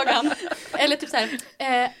den frågan? Eller typ så här,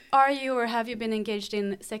 are you or have you been engaged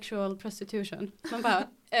in sexual prostitution? Man bara,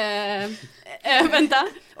 vänta,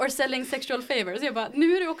 or selling sexual favors. Jag bara, nu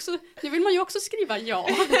vill man ju också skriva ja,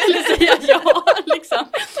 eller säga ja, liksom.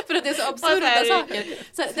 För att det är så absurda saker.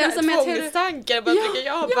 Så den som är tvångstankar, bara tycker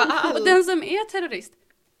jag på allt. Och den som är terrorist,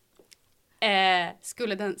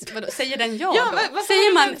 skulle den, säger den ja, ja då?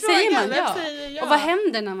 Säger man ja? Ja? Och vad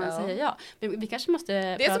händer när man säger ja? Vi kanske måste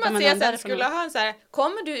det är som att CSN skulle ha en så här,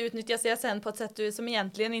 kommer du utnyttja CSN på ett sätt som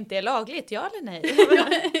egentligen inte är lagligt, ja eller nej? Ja,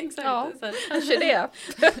 exakt. Ja, kanske det.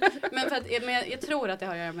 men jag tror att det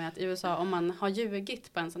har att göra med att i USA, om man har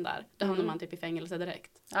ljugit på en sån där, då hamnar man typ i fängelse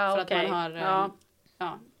direkt. För att man har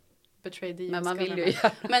betrayed the men man vill ju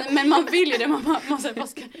men man vill ju det, man måste.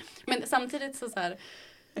 Men samtidigt så här,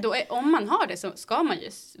 då om man har det så ska man ju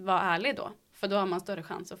vara ärlig då. För då har man större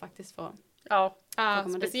chans att faktiskt få... Ja,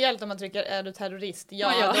 speciellt om man trycker är du terrorist. Ja,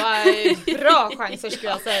 då är det bra chanser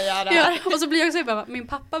skulle jag säga. Ja, och så blir jag också bara, min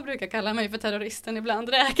pappa brukar kalla mig för terroristen ibland,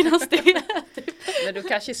 räknas det. Men du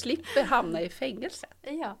kanske slipper hamna i fängelse.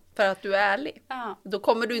 Ja. För att du är ärlig. Ja. Då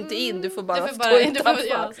kommer du inte in, du får bara stå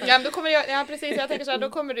utanför. Då kommer jag precis, jag tänker så här, då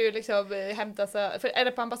kommer du liksom hämtas, för är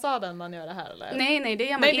det på ambassaden man gör det här eller? Nej, det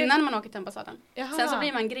gör man innan man åker till ambassaden. Jaha. Sen så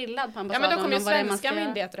blir man grillad på ambassaden. Ja, men då kommer ju svenska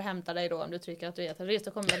myndigheter att hämta dig då om du tycker att du är terrorist,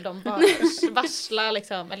 då kommer de bara varsla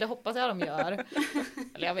liksom, eller hoppas jag de gör.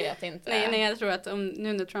 Eller jag vet inte. Nej, jag tror att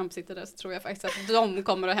nu när Trump sitter där så tror jag faktiskt att de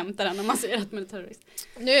kommer att hämta den om man säger att man är terrorist.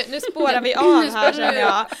 Nu spårar vi av här känner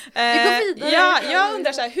jag. Vi går vidare. Ja, jag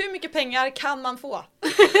undrar så här, hur mycket pengar kan man få?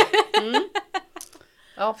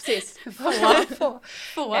 Ja, precis.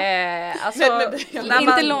 Få. Alltså,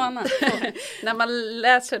 inte låna. När man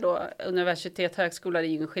läser då universitet, högskola, det är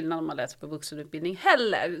ju ingen skillnad om man läser på vuxenutbildning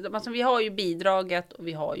heller. Alltså, vi har ju bidraget och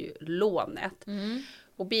vi har ju lånet.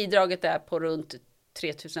 Och bidraget är på runt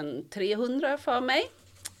 3300 för mig.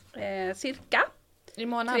 Cirka. I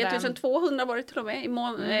månaden? 3200 var det till och med.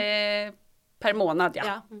 Per månad,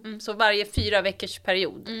 ja. Så varje 4 veckors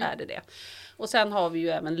period är det. Och sen har vi ju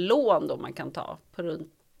även lån då man kan ta på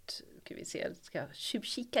runt, ska vi se, ska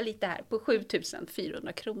kika lite här, på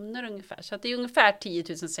 7400 kronor ungefär. Så att det är ungefär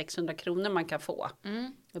 10 600 kronor man kan få.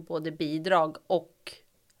 Med både bidrag och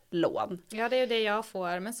lån. Ja, det är det jag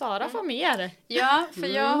får. Men Sara får mer. Ja, för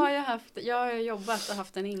jag har jobbat och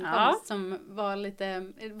haft en inkomst som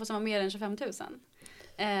var mer än 25 000.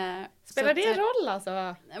 Spelar det roll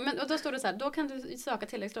alltså? Men, och då står det så här, då kan du söka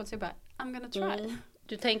tilläggslån, så jag bara, I'm gonna try.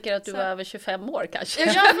 Du tänker att du var över 25 år kanske? Ja,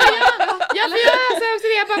 men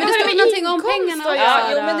det står någonting om pengarna. Ja,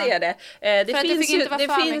 jo, men det är det. Det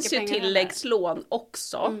finns ju tilläggslån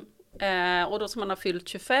också. Och då som man har fyllt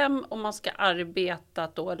 25 och man ska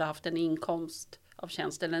arbeta då eller haft en inkomst av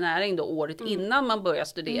tjänst eller näring då året innan man börjar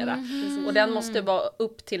studera. Och den måste vara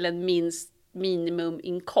upp till en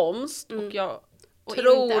minimuminkomst. Och jag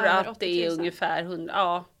tror att det är ungefär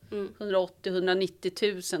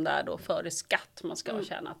 180-190 000 där då före skatt man ska ha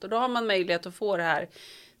tjänat. Och då har man möjlighet att få det här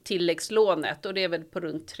tilläggslånet. Och det är väl på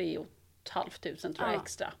runt 3 500 tror jag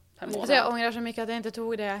extra per månad. Så jag ångrar så mycket att jag inte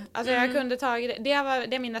tog det. Alltså jag kunde tagit det.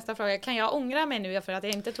 Det är min nästa fråga. Kan jag ångra mig nu för att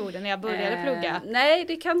jag inte tog det när jag började plugga? Nej,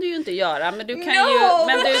 det kan du ju inte göra. Men du kan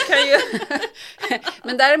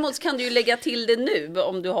men däremot kan du ju lägga till det nu.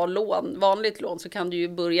 Om du har vanligt lån så kan du ju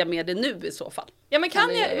börja med det nu i så fall. Ja, men kan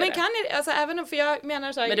jag alltså även om, för jag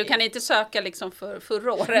menar så här, men du kan inte söka liksom för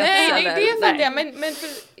förra året. Nej, det är sant det. Men för,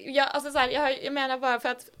 alltså så här, jag menar bara för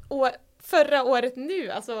att förra året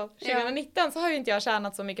nu, alltså 2019, så har ju inte jag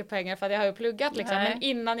tjänat så mycket pengar för att jag har ju pluggat liksom. Nej. Men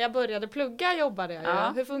innan jag började plugga jobbade jag ju.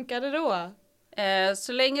 Hur funkar det då?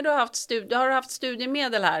 Så länge du har haft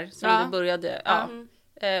studiemedel här som du började,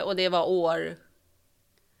 och det var år...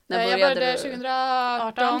 Jag började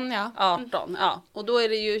 2018, 18, och då är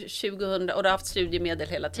det ju 2000, och du har haft studiemedel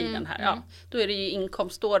hela tiden här. Då är det ju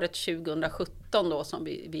inkomståret 2017 då som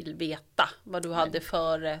vi vill veta vad du hade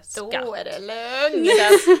före skatt. Då är det lugnt.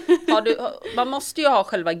 Man måste ju ha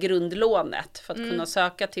själva grundlånet för att kunna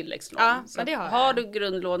söka tilläggslån. Ja, så men det har du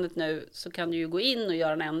grundlånet nu så kan du ju gå in och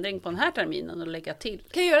göra en ändring på den här terminen och lägga till.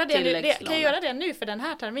 Kan jag göra det nu för den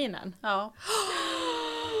här terminen? Ja.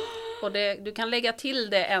 Och du kan lägga till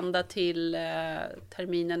det ända till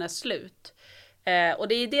terminen är slut. Och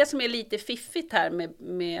det är det som är lite fiffigt här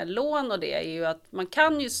med lån och det är ju att man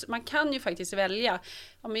kan ju faktiskt välja.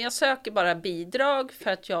 Ja, men jag söker bara bidrag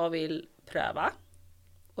för att jag vill pröva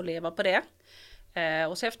och leva på det.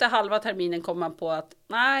 Och så efter halva terminen kommer man på att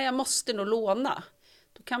nej, jag måste nog låna.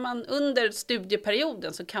 Då kan man under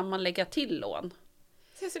studieperioden så kan man lägga till lån.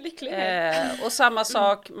 Så lycklig. Och samma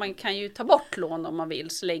sak, man kan ju ta bort lån om man vill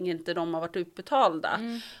så länge inte de har varit utbetalda.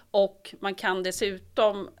 Och man kan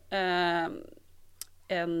dessutom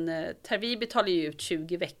vi betalar ju ut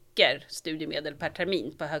 20 veckor studiemedel per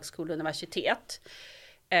termin på högskola och universitet.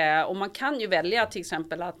 Och man kan ju välja till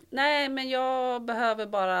exempel att nej, men jag behöver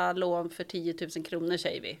bara lån för 10 000 kronor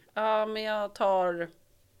säger vi. Ja, men jag tar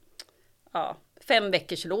 5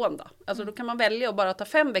 veckors lån då. Alltså då kan man välja att bara ta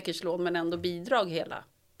 5 veckors lån men ändå bidrag hela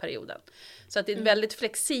perioden. Så att det är ett väldigt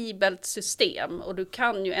flexibelt system och du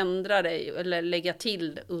kan ju ändra dig eller lägga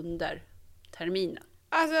till under terminen.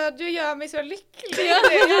 Alltså du gör mig så lycklig.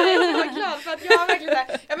 Jag är så glad för att jag har verkligen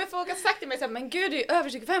såhär, men folk har sagt till mig såhär, men gud du är över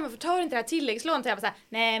 25 och tar inte det här tilläggslån. Så jag bara såhär,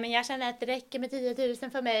 nej men jag känner att det räcker med 10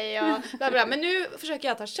 000 för mig och bla bla. Men nu försöker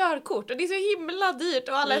jag ta körkort och det är så himla dyrt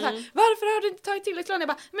och alla är såhär, varför har du inte tagit tilläggslån? Jag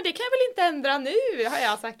bara, men det kan jag väl inte ändra nu har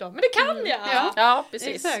jag sagt då. Men det kan jag! Ja,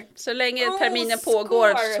 precis. Exakt. Så länge terminen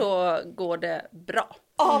pågår så går det bra.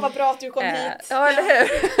 Vad bra att du kom hit. Ja, eller hur?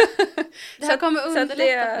 Det här kommer underlätta för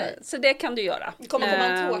dig. Så det kan du göra. Det kommer komma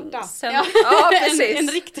en tårta. Precis. en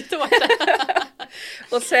riktig tårta.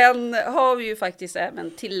 Och sen har vi ju faktiskt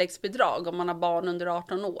även tilläggsbidrag om man har barn under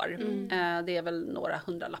 18 år. Det är väl några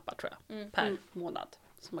 100-lappar tror jag per månad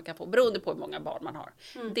som man kan få beroende på hur många barn man har.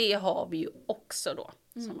 Det har vi ju också då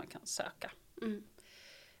som man kan söka.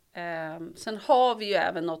 Sen har vi ju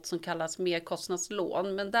även något som kallas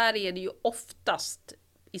merkostnadslån, men där är det ju oftast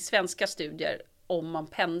i svenska studier om man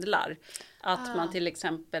pendlar. Att man till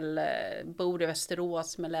exempel bor i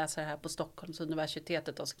Västerås men läser här på Stockholms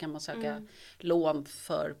universitetet och så kan man söka lån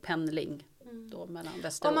för pendling då mellan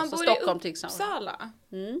Västerås och Stockholm till exempel. Om man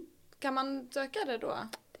bor i Uppsala, kan man söka det då?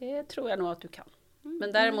 Det tror jag nog att du kan.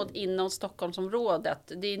 Men däremot inom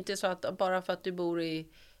Stockholmsområdet, det är inte så att bara för att du bor i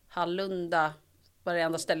Hallunda,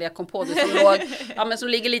 varenda ställe jag kom på det som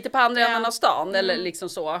ligger lite på andra änden av stan eller liksom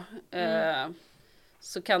så.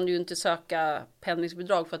 Så kan du ju inte söka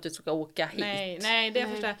pendlingsbidrag för att du ska åka hit. Nej, det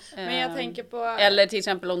förstår jag. Men jag tänker på... Eller till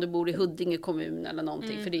exempel om du bor i Huddinge kommun eller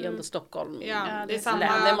någonting, för det är ändå Stockholm. Ja, det är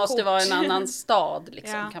samma det måste vara en annan stad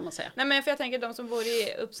liksom, kan man säga. Nej, men för jag tänker de som bor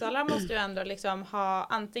i Uppsala måste ju ändå liksom ha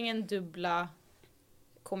antingen dubbla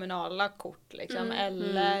kommunala kort liksom,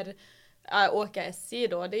 eller åka SJ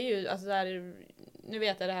då. Det är ju alltså där, nu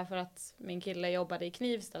vet jag det här för att min kille jobbade i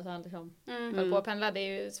Knivsta så han liksom höll på att pendla. Det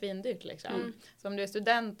är ju svindyrt liksom. Så om du är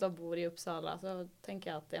student och bor i Uppsala så tänker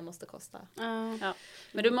jag att det måste kosta. Ja.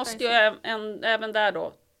 Men du måste ju även där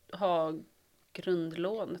då ha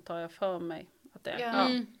grundlånet, har jag för mig att det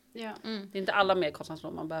är. Det är inte alla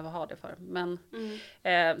merkostnadslån man behöver ha det för. Men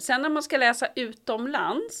sen när man ska läsa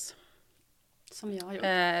utomlands, som jag har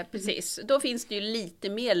gjort. Precis, då finns det ju lite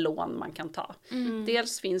mer lån man kan ta.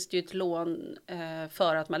 Dels finns det ju ett lån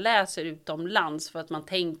för att man läser utomlands för att man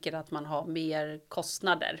tänker att man har mer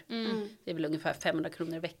kostnader. Det är väl ungefär 500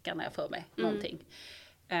 kronor i veckan när jag för mig. Någonting.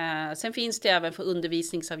 Sen finns det även för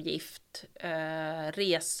undervisningsavgift,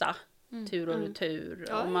 resa, tur och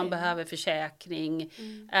retur. Om man behöver försäkring.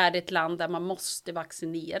 Är det ett land där man måste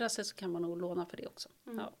vaccinera sig så kan man nog låna för det också.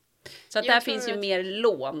 Så att där finns ju mer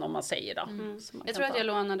lån om man säger då. Jag tror att jag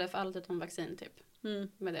lånade för allt utom vaccin typ.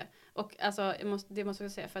 Med det. Och alltså, det måste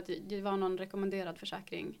jag säga, för att det var någon rekommenderad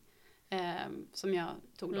försäkring som jag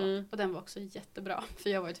tog då. Och den var också jättebra. För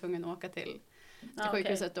jag var ju tvungen att åka till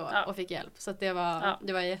sjukhuset då och fick hjälp. Så att det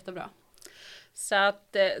var jättebra. Så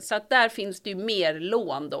att där finns det ju mer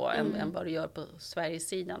lån då än vad det gör på Sveriges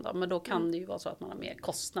sidan då. Men då kan det ju vara så att man har mer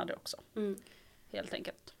kostnader också. Helt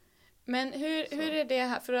enkelt. Men hur är det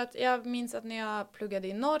här? För att jag minns att när jag pluggade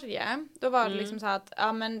i Norge, då var det liksom så att,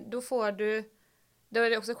 ja men då får du, då är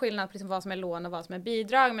det också skillnad på liksom vad som är lån och vad som är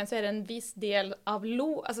bidrag, men så är det en viss del av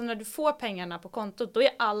lån, alltså när du får pengarna på kontot, då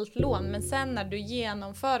är allt lån, men sen när du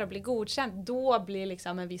genomför och blir godkänd, då blir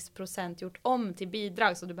liksom en viss procent gjort om till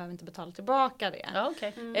bidrag, så du behöver inte betala tillbaka det. Ja,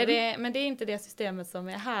 okay. Men det är inte det systemet som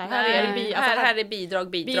är här. Nej, här är bidrag.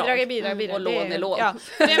 Bidrag är bidrag. Och lån är lån. Ja.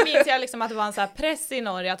 För det minns jag liksom att det var en så här press i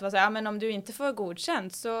Norge, att det var så här, ja, men om du inte får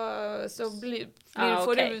godkänt så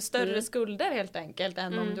får du större skulder helt enkelt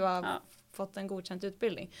än om du har fått en godkänd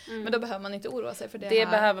utbildning. Men då behöver man inte oroa sig för det. Det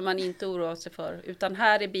behöver man inte oroa sig för. Utan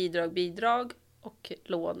här är bidrag och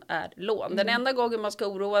lån är lån. Den enda gången man ska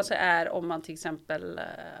oroa sig är om man till exempel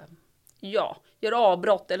gör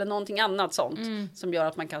avbrott eller någonting annat sånt. Som gör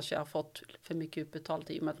att man kanske har fått för mycket utbetalt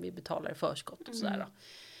i och med att vi betalar i förskott och sådär.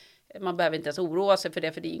 Man behöver inte ens oroa sig för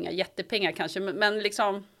det är inga jättepengar kanske. Men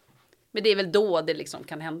det är väl då det liksom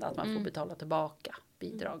kan hända att man får betala tillbaka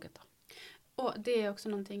bidraget då. Och det är också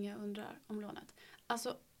någonting jag undrar om lånet.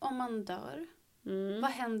 Alltså om man dör,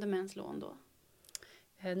 vad händer med ens lån då?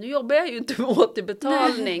 Nu jobbar jag ju inte med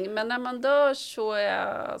återbetalning, men när man dör så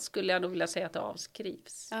skulle jag nog vilja säga att det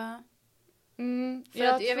avskrivs. Ja.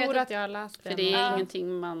 Jag tror att jag har läst det. För det är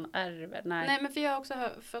ingenting man ärver. Nej, men för jag har också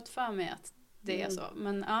fått för mig att det är så.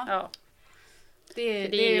 Men det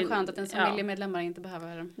är ju skönt att en familjemedlemmar inte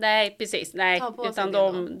behöver. Nej, precis. Nej,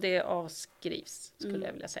 utan det avskrivs skulle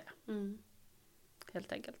jag vilja säga.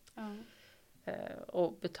 Helt enkelt.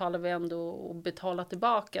 Och betalar vi ändå och betalar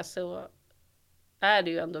tillbaka så är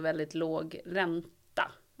det ju ändå väldigt låg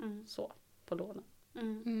ränta så på lånen.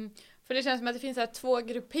 För det känns som att det finns här två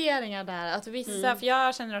grupperingar där. Att vissa, för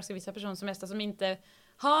jag känner också vissa personer som inte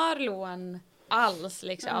har lån alls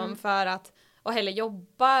liksom, för att, och heller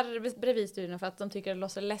jobbar bredvid studierna för att de tycker det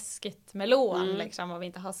låter läskigt med lån liksom, och vi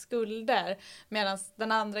inte har skulder. Medan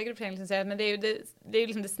den andra grupperingen liksom säger att men det är ju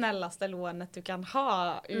liksom det snällaste lånet du kan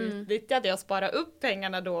ha. Utnyttja det och spara upp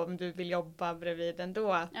pengarna då om du vill jobba bredvid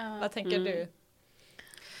ändå. Vad tänker du?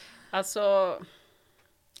 Alltså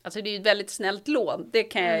det är ju ett väldigt snällt lån. Det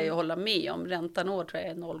kan jag ju hålla med om. Räntan år tror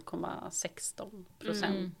jag är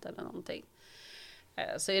 0,16% eller någonting.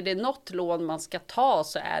 Så är det något lån man ska ta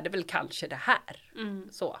så är det väl kanske det här.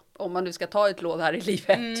 Så, om man nu ska ta ett lån här i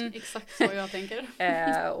livet. Exakt så jag tänker.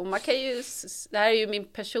 Och man kan ju, det här är ju min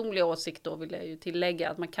personliga åsikt då, vill jag ju tillägga,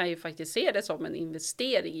 att man kan ju faktiskt se det som en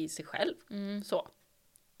investering i sig själv. Så.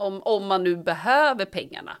 Om man nu behöver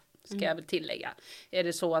pengarna, ska jag väl tillägga. Är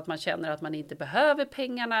det så att man känner att man inte behöver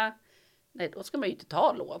pengarna, nej, då ska man ju inte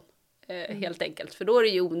ta lån. Helt enkelt, för då är det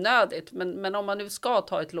ju onödigt. Men om man nu ska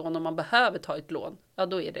ta ett lån och man behöver ta ett lån, ja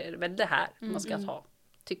då är det väl det här man ska ta,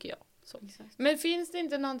 tycker jag. Så. Men finns det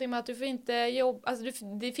inte någonting med att du får inte jobba, alltså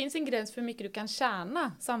det finns en gräns för hur mycket du kan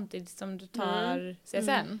tjäna samtidigt som du tar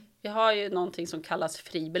CSN? Vi har ju någonting som kallas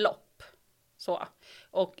fribelopp. Så.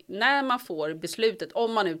 Och när man får beslutet,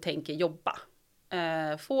 om man nu tänker jobba,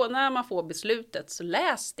 när man får beslutet så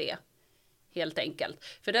läs det. Helt enkelt.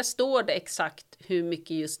 För där står det exakt hur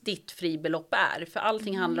mycket just ditt fribelopp är. För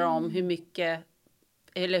allting handlar om hur mycket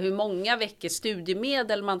eller hur många veckors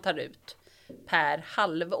studiemedel man tar ut per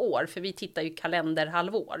halvår. För vi tittar ju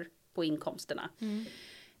kalenderhalvår på inkomsterna.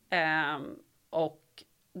 Och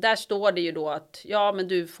där står det ju då att men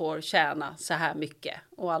du får tjäna så här mycket.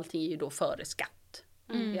 Och allting är ju då före skatt.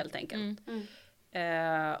 Helt enkelt.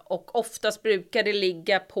 Och oftast brukar det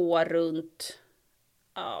ligga på runt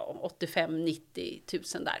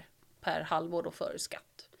 85-90 000 där per halvår då före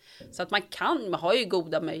skatt. Så att man har ju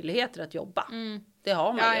goda möjligheter att jobba. Det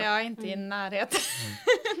har man ju. Jag är inte i närhet.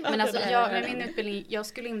 Men alltså med min utbildning, jag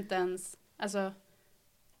skulle inte ens, alltså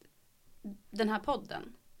den här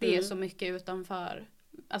podden, det är så mycket utanför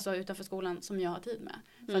skolan som jag har tid med.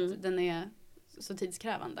 För att den är så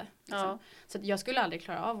tidskrävande. Liksom. Så att jag skulle aldrig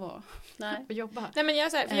klara av att jobba. Nej, men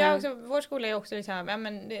vår skola är också liksom,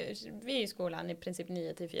 vi är i skolan i princip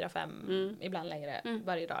 9-4-5, ibland längre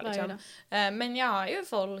varje dag. Liksom. Men jag har ju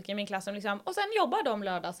folk i min klass som liksom, och sen jobbar de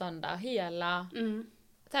lördag, söndag hela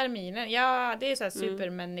terminen. Ja, det är så här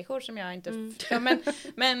supermänniskor som jag inte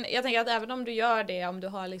men jag tänker att även om du gör det, om du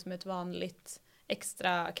har liksom ett vanligt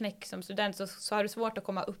extra knäck som student så har du svårt att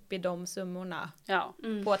komma upp i de summorna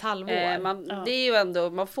på ett halvår. Det är ju ändå,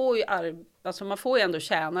 man får ju ändå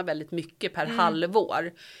tjäna väldigt mycket per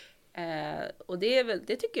halvår. Och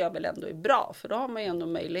det tycker jag väl ändå är bra, för då har man ju ändå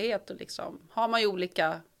möjlighet att liksom, har man ju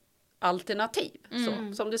olika alternativ.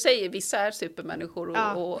 Så, som du säger, vissa är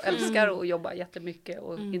supermänniskor och älskar att jobba jättemycket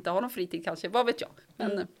och inte har någon fritid kanske, vad vet jag.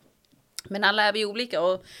 Men alla är vi olika.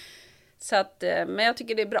 Och, så att, men jag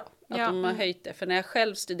tycker det är bra att de har höjt det. För när jag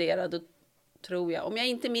själv studerade, då tror jag, om jag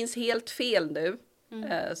inte minns helt fel nu,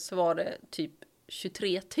 så var det typ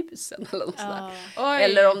 23 000 eller något sådär.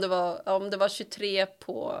 Eller om det var 23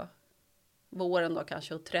 på våren då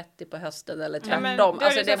kanske, och 30 på hösten eller tvärtom.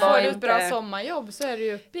 Alltså det var ju ett bra sommarjobb, så är du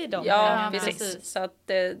ju uppe i dem. Ja, precis. Så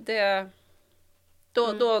att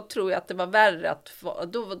då tror jag att det var värre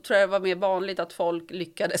då tror jag det var mer vanligt att folk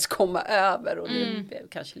lyckades komma över, och det blev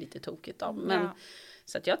kanske lite tokigt då. Men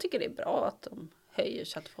så att jag tycker det är bra att de höjer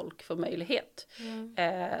så att folk får möjlighet.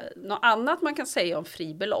 Något annat man kan säga om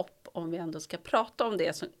fribelopp, om vi ändå ska prata om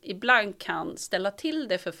det som ibland kan ställa till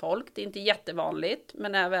det för folk, det är inte jättevanligt,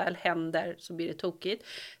 men när det väl händer så blir det tokigt.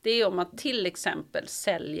 Det är om man till exempel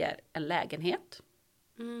säljer en lägenhet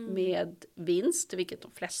med vinst, vilket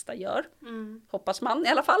de flesta gör. Hoppas man i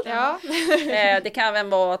alla fall. Det kan även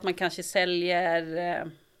vara att man kanske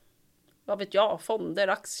säljer, vad vet jag, fonder,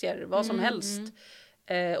 aktier, vad som helst.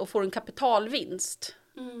 Och får en kapitalvinst.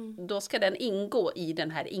 Då ska den ingå i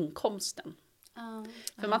den här inkomsten.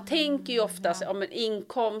 För man tänker ju oftast om en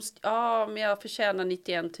inkomst, men jag förtjänar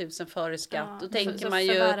 91 000 före skatt. Då tänker man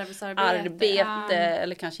ju arbete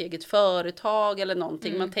eller kanske eget företag eller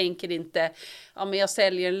någonting. Man tänker inte, men jag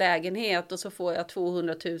säljer en lägenhet och så får jag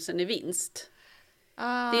 200 000 i vinst.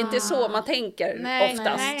 Det är inte så man tänker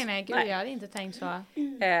oftast. Nej, gud, jag hade inte tänkt så.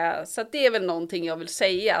 Så att det är väl någonting jag vill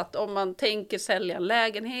säga, att om man tänker sälja en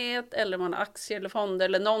lägenhet eller man har aktier eller fonder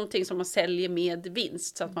eller någonting som man säljer med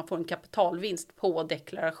vinst, så att man får en kapitalvinst på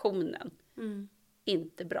deklarationen.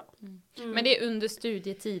 Inte bra. Men det är under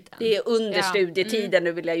studietiden. Det är under studietiden,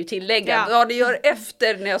 nu vill jag ju tillägga. Vad det gör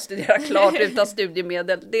efter när jag studerar klart utan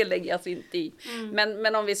studiemedel, det lägger jag inte i.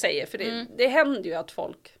 Men om vi säger, för det händer ju att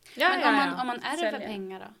folk... Om man ärver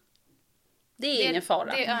pengar då? Det är ingen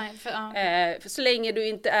fara. För så länge du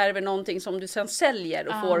inte ärver någonting som du sen säljer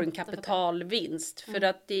och får en kapitalvinst. För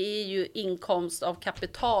att det är ju inkomst av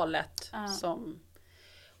kapitalet som...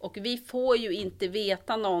 Och vi får ju inte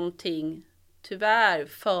veta någonting, tyvärr,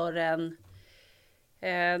 förrän...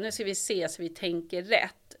 nu ska vi se så vi tänker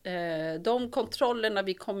rätt. De kontrollerna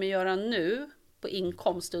vi kommer göra nu på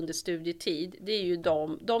inkomst under studietid, det är ju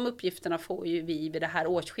de uppgifterna får ju vi vid det här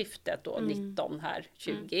årsskiftet då, 19 här,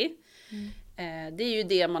 20. Det är ju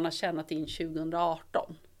det man har tjänat in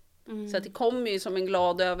 2018. Så att det kommer ju som en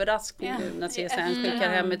glad överraskning nu när CSN skickar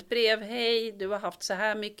hem ett brev. Hej, du har haft så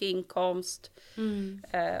här mycket inkomst.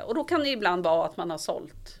 Och då kan det ibland vara att man har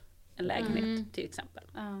sålt en lägenhet till exempel.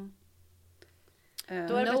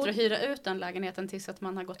 Då är det bättre att hyra ut den lägenheten tills att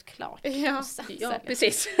man har gått klart. Ja,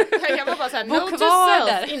 precis. Jag var bara såhär, no to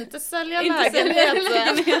self, inte sälja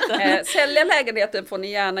lägenheten. Sälja lägenheten får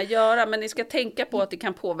ni gärna göra, men ni ska tänka på att det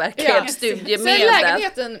kan påverka ert studiemedel. Sälj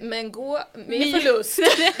lägenheten, men gå med förlust.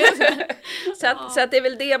 så att det är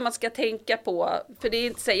väl det man ska tänka på. För det är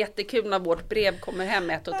inte så jättekul när vårt brev kommer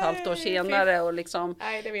hem 1,5 år senare och liksom,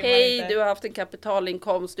 hej, du har haft en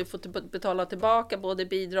kapitalinkomst, du får betala tillbaka både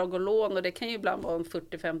bidrag och lån, och det kan ju ibland vara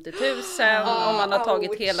 40-50 000 om man har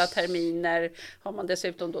tagit hela terminer, har man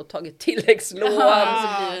dessutom då tagit tilläggslån.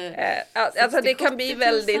 Alltså det kan bli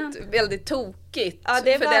väldigt, väldigt tokigt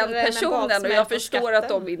för den personen, och jag förstår att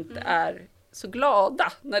de inte är så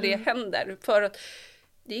glada när det händer, för att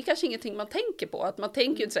det är kanske ingenting man tänker på, att man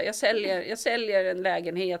tänker ju inte så här, jag säljer en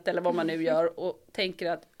lägenhet eller vad man nu gör och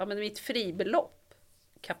tänker att men mitt fribelopp,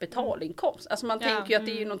 kapitalinkomst, alltså man tänker ju att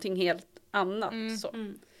det är ju någonting helt annat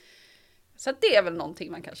så att det är väl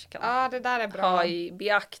någonting man kanske kan det där är bra. Ha i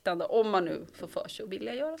beaktande om man nu får för sig och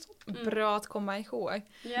vilja göra så. Bra att komma ihåg.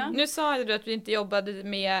 Nu sa du att du inte jobbade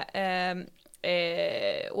med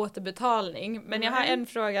återbetalning, men jag har en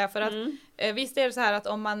fråga, för att visst är det så här att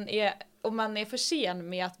om man är för sen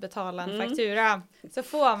med att betala en faktura så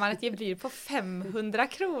får man ett gebyr på 500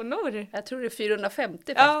 kronor. Jag tror det är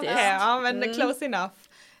 450 faktiskt. Ja, men close enough.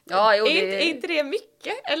 Är inte det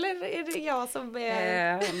mycket? Eller är det jag som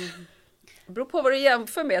är... Det beror på vad du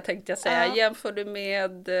jämför med, tänkte jag säga. Jämför du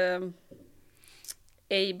med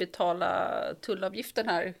ej betala tullavgiften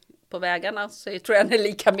här på vägarna, så tror jag det är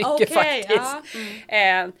lika mycket faktiskt.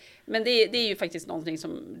 Men det är ju faktiskt någonting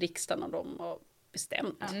som riksdagen och de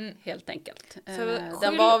bestämt helt enkelt. Så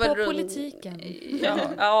den var väl på politiken.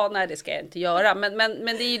 Nej det ska jag inte göra. Men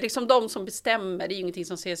det är ju liksom de som bestämmer. Det är ju ingenting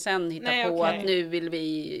som CSN hittar på att nu vill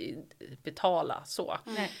vi betala så.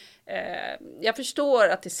 Jag förstår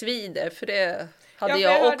att det svider, för det hade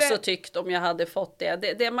jag också tyckt om jag hade fått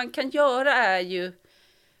det. Det man kan göra är ju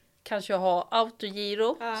kanske ha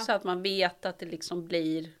autogiro så att man vet att det liksom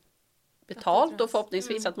blir betalt och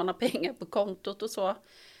förhoppningsvis att man har pengar på kontot och så.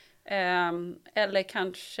 Eller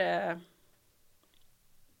kanske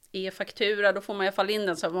e-faktura, då får man i alla fall in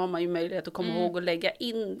den, så har man ju möjlighet att komma ihåg och lägga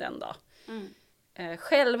in den då.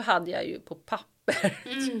 Själv hade jag ju på papper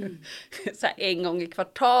så här en gång i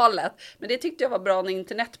kvartalet, men det tyckte jag var bra när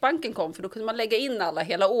internetbanken kom, för då kunde man lägga in alla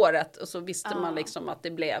hela året och så visste man liksom att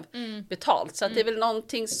det blev betalt. Så att det är väl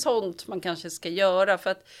någonting sånt man kanske ska göra, för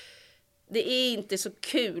att det är inte så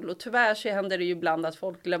kul, och tyvärr så händer det ju ibland att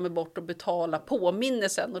folk glömmer bort att betala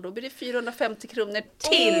påminnelsen, och då blir det 450 kronor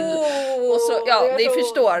till. Och så, ni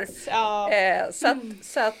förstår.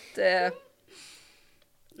 Så att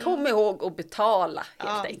kom ihåg att betala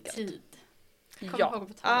helt enkelt. Tid. Kom ihåg att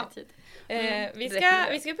betala tid.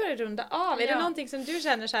 Vi ska börja runda av. Är det någonting som du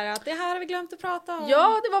känner så här att det här har vi glömt att prata om?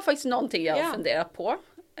 Ja, det var faktiskt någonting jag har funderat på.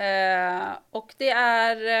 Och det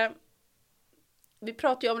är... Vi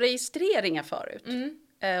pratade ju om registreringar förut.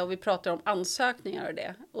 Och vi pratade om ansökningar och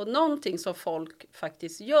det. Och någonting som folk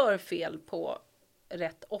faktiskt gör fel på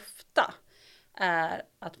rätt ofta är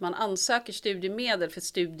att man ansöker studiemedel för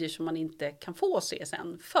studier som man inte kan få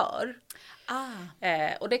CSN för.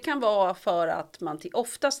 Och det kan vara för att man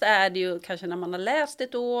oftast är det ju kanske när man har läst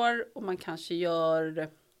ett år och man kanske gör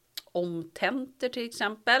omtentor till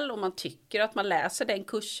exempel, och man tycker att man läser den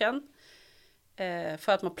kursen för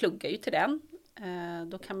att man pluggar ju till den.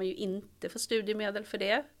 Då kan man ju inte få studiemedel för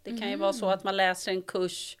det. Det kan ju vara så att man läser en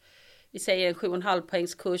kurs, vi säger en 7,5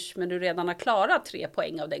 poängs kurs, men du redan har klarat 3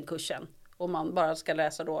 poäng av den kursen. Och man bara ska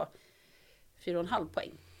läsa då 4,5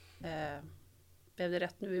 poäng. Blev det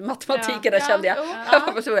rätt nu i matematiken, där kände jag.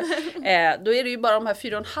 Då är det ju bara de här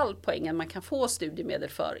 4,5 poängen man kan få studiemedel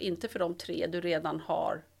för. Inte för de 3 du redan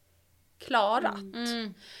har klarat.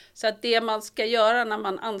 Så att det man ska göra när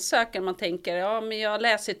man ansöker, man tänker, men jag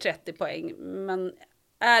läser 30 poäng. Men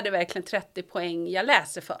är det verkligen 30 poäng jag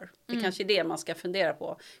läser för? Det kanske är det man ska fundera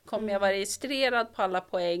på. Kommer jag vara registrerad på alla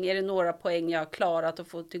poäng? Är det några poäng jag har klarat och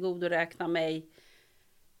få tillgodoräkna mig?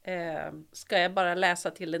 Ska jag bara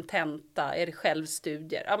läsa till en tenta? Är det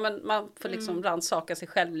självstudier? Ja, men man får liksom rannsaka sig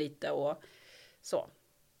själv lite och så.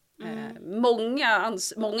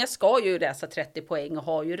 Många ska ju läsa 30 poäng och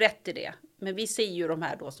har ju rätt i det. Men vi ser ju de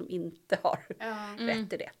här då som inte har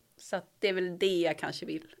rätt i det. Så att det är väl det jag kanske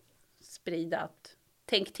vill sprida. Att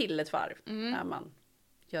tänk till ett varv när man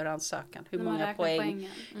gör ansökan.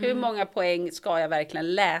 Hur många poäng ska jag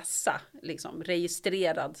verkligen läsa? Liksom,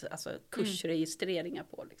 registrerad, alltså kursregistreringar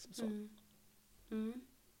på. Liksom, så.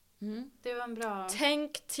 Det var en bra...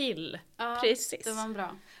 Tänk till. Ja, precis. Det var en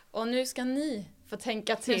bra. Och nu ska ni få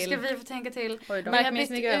tänka till. Nu ska vi få tänka till.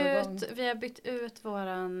 Vi har bytt ut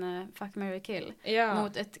våran Fuck, Marry, Kill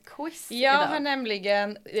mot ett quiz jag idag. Har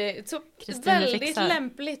nämligen så väldigt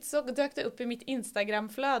lämpligt så dök det upp i mitt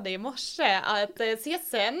Instagramflöde i morse att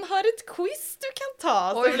CSN har ett quiz du kan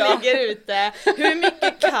ta som ligger ute. Hur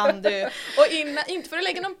mycket kan du? Och inte för att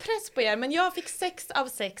lägga någon press på er, men jag fick 6 av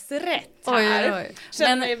 6 rätt här. Oj.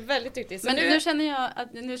 Känner mig väldigt duktig. Men nu känner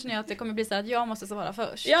jag att det kommer bli så att jag måste svara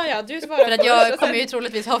först. Ja, du svarar för att jag kommer ju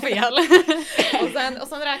troligtvis ha fel. och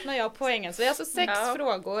sen räknar jag poängen. Så det är alltså 6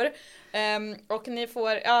 frågor. Och ni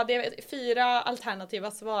får, det är 4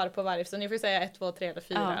 alternativa svar på varje. Så ni får säga 1, 2, 3 eller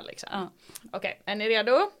 4. Liksom. Okej, är ni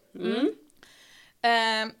redo?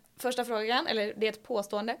 Första frågan, eller det är ett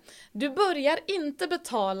påstående. Du börjar inte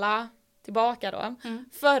betala tillbaka då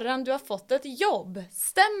förrän du har fått ett jobb.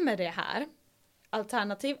 Stämmer det här?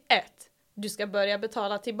 Alternativ 1. Du ska börja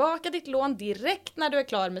betala tillbaka ditt lån direkt när du är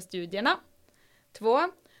klar med studierna. 2.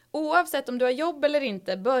 Oavsett om du har jobb eller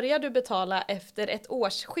inte börjar du betala efter ett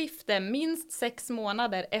årsskifte minst 6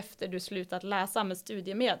 månader efter du slutat läsa med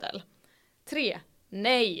studiemedel. 3.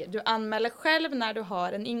 Nej, du anmäler själv när du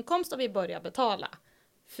har en inkomst och vi börjar betala.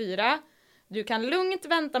 4. Du kan lugnt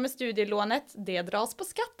vänta med studielånet, det dras på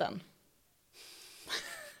skatten.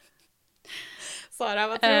 Sara,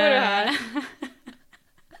 vad tror du här?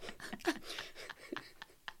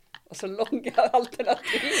 Och så långa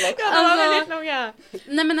alternativ också. Ja, de var väldigt långa.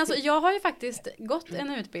 Nej, men alltså jag har ju faktiskt gått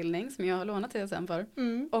en utbildning som jag har lånat till sen för.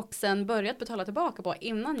 Och sen börjat betala tillbaka på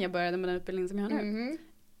innan jag började med den utbildning som jag har nu.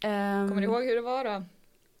 Kommer du ihåg hur det var då?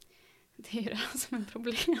 Det är ju det här som är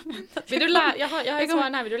problem. Vill du jag har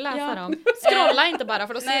svaren här, vill du läsa dem? Scrolla inte bara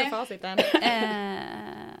för då ser du faciten.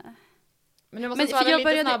 Men du måste svara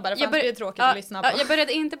lite snabbare för annars blir det tråkigt att lyssna på. Jag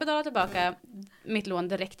började inte betala tillbaka mitt lån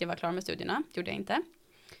direkt jag var klar med studierna. Gjorde jag inte.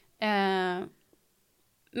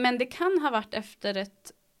 Men det kan ha varit efter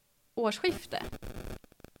ett årsskifte.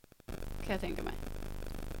 Kan jag tänka mig.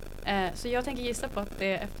 Så jag tänker gissa på att det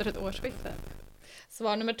är efter ett årsskifte.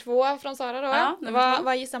 Svar nummer 2 från Sara då. Ja,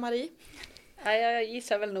 vad gissar Marie? Jag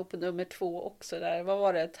gissar väl nog på nummer 2 också där. Vad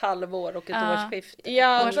var det? Ett halvår och ett årsskifte.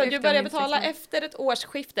 Ja, så du börjar betala efter ett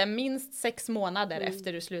årsskifte, minst 6 månader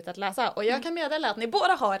efter du slutat läsa. Och jag kan meddela att ni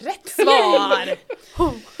båda har rätt svar.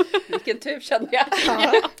 Vilken tur känner jag.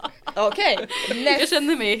 Okej. Jag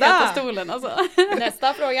känner mig helt i stolen alltså.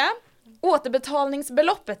 Nästa fråga.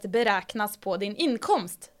 Återbetalningsbeloppet beräknas på din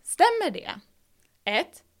inkomst. Stämmer det?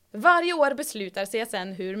 1. Varje år beslutar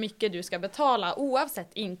CSN hur mycket du ska betala oavsett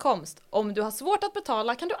inkomst. Om du har svårt att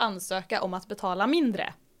betala kan du ansöka om att betala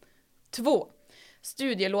mindre. 2.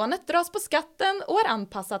 Studielånet dras på skatten och är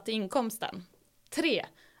anpassat till inkomsten. 3.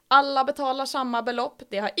 Alla betalar samma belopp,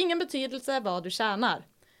 det har ingen betydelse vad du tjänar.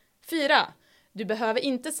 4. Du behöver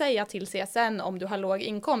inte säga till CSN om du har låg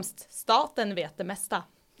inkomst, staten vet det mesta.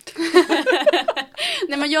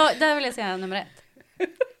 Nej men där vill jag säga nummer 1.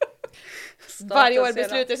 Varje år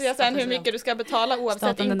beslutar CSN hur mycket du ska betala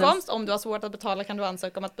oavsett inkomst. Om du har svårt att betala kan du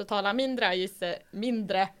ansöka om att betala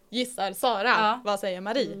mindre. Gissar Sara. Ja. Vad säger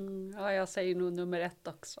Marie? Ja, jag säger nog nummer 1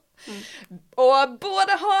 också. Och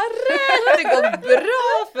båda har rätt. Det går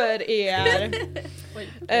bra för er.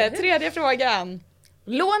 Tredje frågan.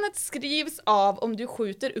 Lånet skrivs av om du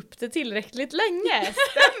skjuter upp det tillräckligt länge.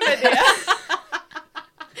 Stämmer det?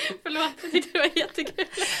 Förlåt, jag tyckte det var jättekul.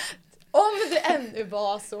 Om det ännu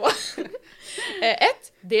var så.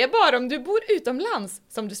 1. Det är bara om du bor utomlands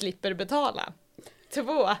som du slipper betala.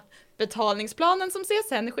 2. Betalningsplanen som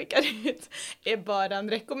CSN skickar ut är bara en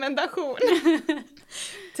rekommendation.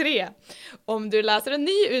 3. Om du läser en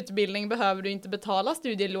ny utbildning behöver du inte betala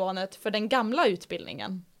studielånet för den gamla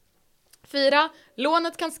utbildningen. 4.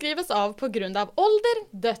 Lånet kan skrivas av på grund av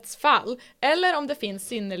ålder, dödsfall eller om det finns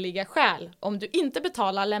synnerliga skäl. Om du inte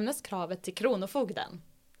betalar lämnas kravet till kronofogden.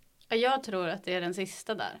 Jag tror att det är den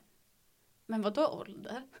sista där. Men vad då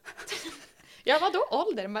ålder? Ja, vad då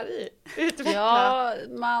ålder, Marie? Utveckla. Ja,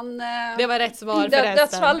 det var rätt svar förresten.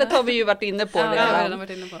 Dödsfallet har vi ju varit inne på.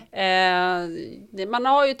 Man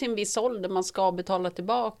har ju till en viss ålder man ska betala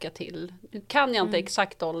tillbaka till. Nu kan jag inte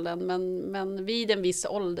exakt åldern, men vid en viss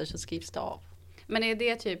ålder så skrivs det av. Men är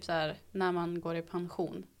det typ så här när man går i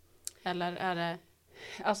pension? Eller är det...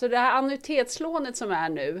 Alltså det här annuitetslånet som är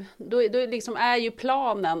nu, då liksom är ju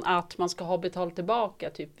planen att man ska ha betalt tillbaka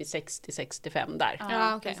typ vid 60-65 där.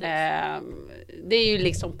 Ja, okay. Det är ju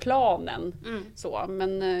liksom planen. Så,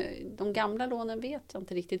 men de gamla lånen vet jag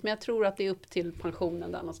inte riktigt. Men jag tror att det är upp till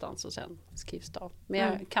pensionen där någonstans och sen skrivs det av. Men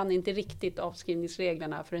jag kan inte riktigt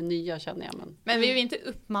avskrivningsreglerna för det nya känner jag. Men vi vill inte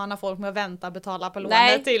uppmana folk med att vänta betala på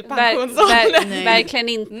lånet till pensionsåldern. Verkligen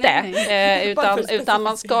inte. Utan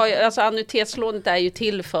man ska, alltså annuitetslånet är ju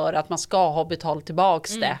till för att man ska ha betalt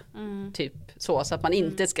tillbaks det. Typ så att man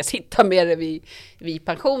inte ska sitta med det vid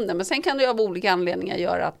pensionen. Men sen kan det ju av olika anledningar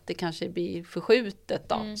göra att det kanske blir förskjutet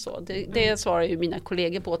då. Så det svarar ju mina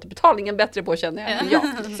kollegor på återbetalningen bättre på känner jag. Ja.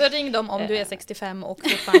 Så ring dem om du är 65 och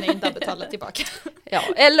fortfarande inte har betalat tillbaka. Ja,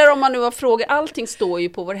 eller om man nu har frågor, allting står ju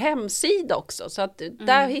på vår hemsida också. Så att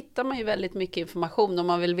där hittar man ju väldigt mycket information om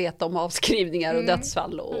man vill veta om avskrivningar och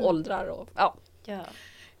dödsfall och åldrar. Och,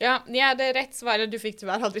 Ja, ni hade rätt svar. Du fick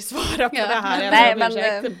tyvärr aldrig svara på det här. Nej,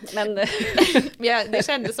 men det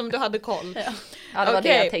kändes som du hade koll. Ja, det var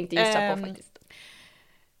det jag tänkte gissa på faktiskt.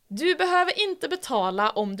 Du behöver inte betala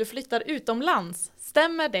om du flyttar utomlands.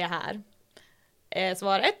 Stämmer det här?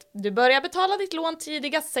 Svaret. Du börjar betala ditt lån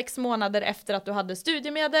tidigast 6 månader efter att du hade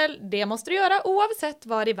studiemedel. Det måste du göra oavsett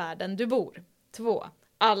var i världen du bor. 2.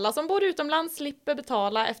 Alla som bor utomlands slipper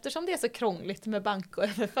betala eftersom det är så krångligt med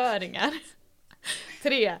banköverföringar.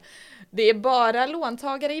 3. Det är bara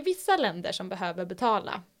låntagare i vissa länder som behöver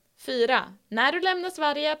betala. 4. När du lämnar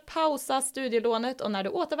Sverige pausar studielånet och när du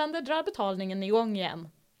återvänder drar betalningen igång igen.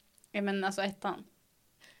 Ja, men alltså 1.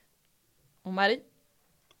 Och Marie?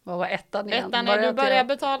 Vad var 1 igen? 1 är du börjar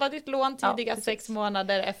betala ditt lån tidigast 6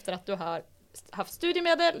 månader efter att du har haft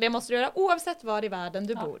studiemedel. Det måste du göra oavsett var i världen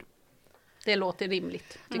du bor. Det låter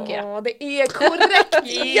rimligt, tycker jag. Det är korrekt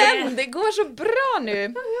igen! Det går så bra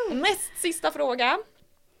nu. Näst sista fråga.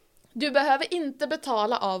 Du behöver inte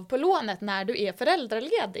betala av på lånet när du är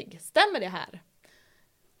föräldraledig. Stämmer det här?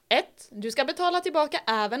 1. Du ska betala tillbaka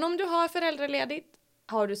även om du har föräldraledigt.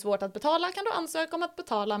 Har du svårt att betala kan du ansöka om att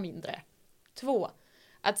betala mindre. 2.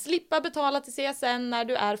 Att slippa betala till CSN när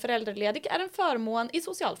du är föräldraledig är en förmån i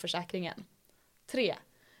socialförsäkringen. 3.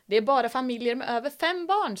 Det är bara familjer med över 5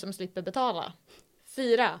 barn som slipper betala.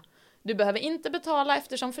 4. Du behöver inte betala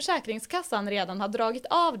eftersom Försäkringskassan redan har dragit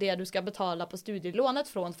av det du ska betala på studielånet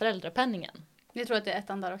från föräldrapenningen. Jag tror att det är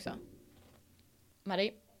ettan där också.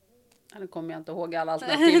 Marie? Nu kommer jag inte ihåg alla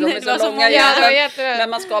alternativ, de är så långa. Men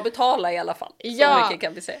man ska betala i alla fall. Så mycket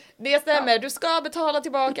kan vi säga. Det stämmer. Du ska betala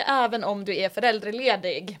tillbaka även om du är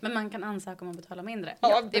föräldraledig. Men man kan ansöka om att betala mindre.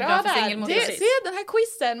 Ja, det är bra för singelmoder. Se den här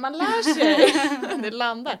quizen, man lär sig. Det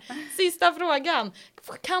landar. Sista frågan.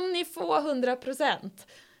 Kan ni få 100%?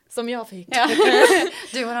 Som jag fick. Ja.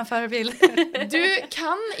 Du var en förebild. Du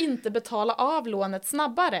kan inte betala av lånet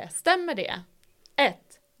snabbare. Stämmer det? 1.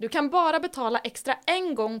 Du kan bara betala extra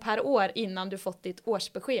en gång per år innan du fått ditt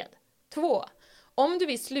årsbesked. 2. Om du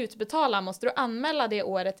vill slutbetala måste du anmäla det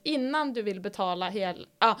året innan du vill betala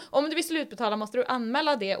om du vill slutbetala måste du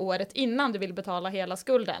anmäla det året innan du vill betala hela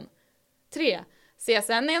skulden. 3.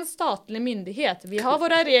 CSN är en statlig myndighet. Vi har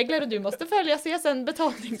våra regler och du måste följa CSN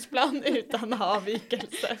betalningsplan utan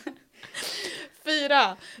avvikelse.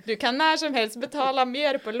 4. Du kan när som helst betala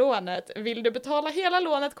mer på lånet. Vill du betala hela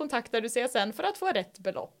lånet kontaktar du CSN för att få rätt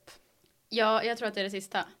belopp. Ja, jag tror att det är det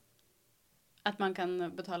sista. Att man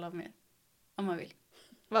kan betala mer om man vill.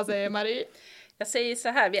 Vad säger Marie? Jag säger så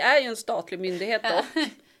här, vi är ju en statlig myndighet då.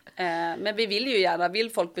 Men vi vill ju gärna,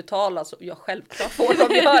 vill folk betala så självklart får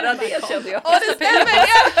de göra det, känner jag. Och det stämmer, 100%!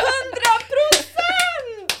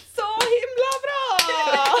 Så himla bra!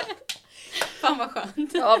 Fan vad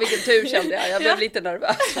skönt. Ja, vilken tur kände jag. Jag blev lite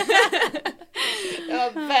nervös.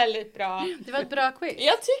 Ja, väldigt bra. Det var ett bra quiz.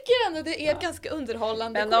 Jag tycker ändå det är ett ganska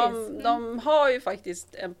underhållande quiz. De har ju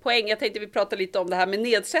faktiskt en poäng. Jag tänkte vi pratade lite om det här med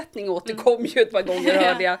nedsättning återkom ju ett par gånger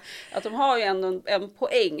hörde jag. Att de har ju ändå en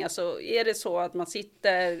poäng. Alltså är det så att man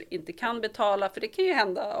inte kan betala, för det kan ju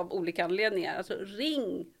hända av olika anledningar. Alltså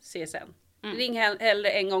ring CSN. Ring hellre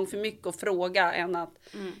en gång för mycket och fråga än att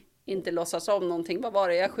inte låtsas om någonting. Vad var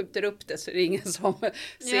det? Jag skjuter upp det så det är ingen som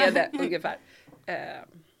ser det ungefär.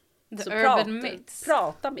 Så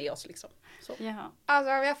prata med oss liksom. Så. Ja.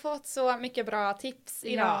 Alltså vi har fått så mycket bra tips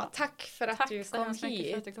idag. Ja. Tack för att du kom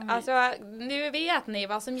hit. Alltså nu vet ni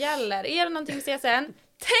vad som gäller. Är det någonting med CSN?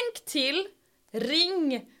 Tänk till,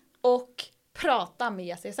 ring och prata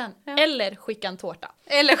med CSN. Ja. Eller skicka en tårta.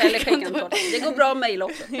 Eller skicka en tårta. Det går bra att mejla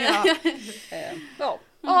också.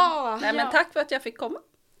 Men tack för att jag fick komma.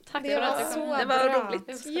 Tack för att du kom. Det var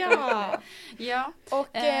roligt. Ja. Och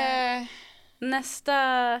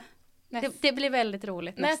nästa... Det blir väldigt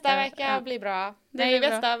roligt. Nästa vecka blir bra.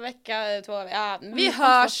 Nästa vecka 2. Ja, vi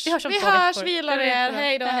hörs. Vilar er.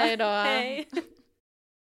 Hej då. Hej.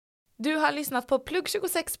 Du har lyssnat på Plugg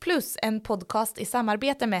 26+, en podcast i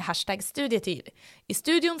samarbete med #studietid. I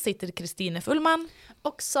studion sitter Kristine Fullman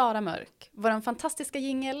och Sara Mörk. Vår fantastiska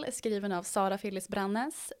jingle är skriven av Sara Phyllis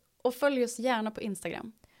Brannes. Och följ oss gärna på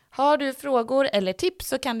Instagram. Har du frågor eller tips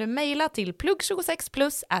så kan du mejla till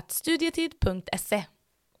plugg26plus@studietid.se.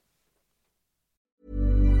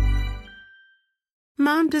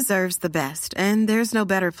 Mom deserves the best, and there's no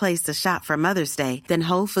better place to shop for Mother's Day than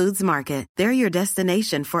Whole Foods Market. They're your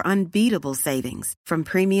destination for unbeatable savings, from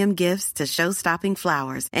premium gifts to show-stopping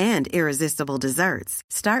flowers and irresistible desserts.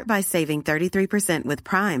 Start by saving 33% with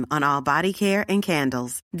Prime on all body care and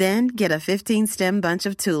candles. Then get a 15-stem bunch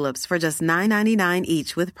of tulips for just $9.99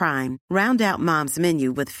 each with Prime. Round out Mom's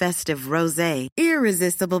menu with festive rosé,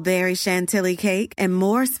 irresistible berry chantilly cake, and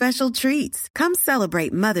more special treats. Come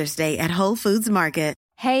celebrate Mother's Day at Whole Foods Market.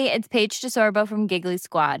 Hey, it's Paige DeSorbo from Giggly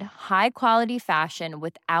Squad. High quality fashion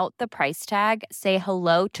without the price tag. Say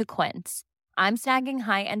hello to Quince. I'm snagging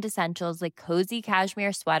high-end essentials like cozy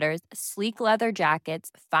cashmere sweaters, sleek leather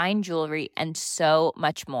jackets, fine jewelry, and so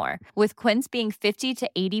much more. With Quince being 50 to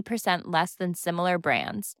 80% less than similar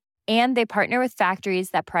brands. And they partner with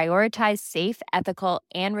factories that prioritize safe, ethical,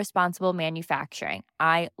 and responsible manufacturing.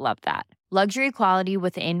 I love that. Luxury quality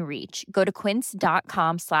within reach. Go to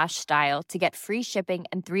quince.com/style to get free shipping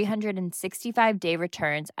and 365-day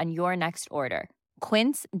returns on your next order.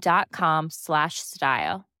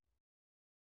 Quince.com/style.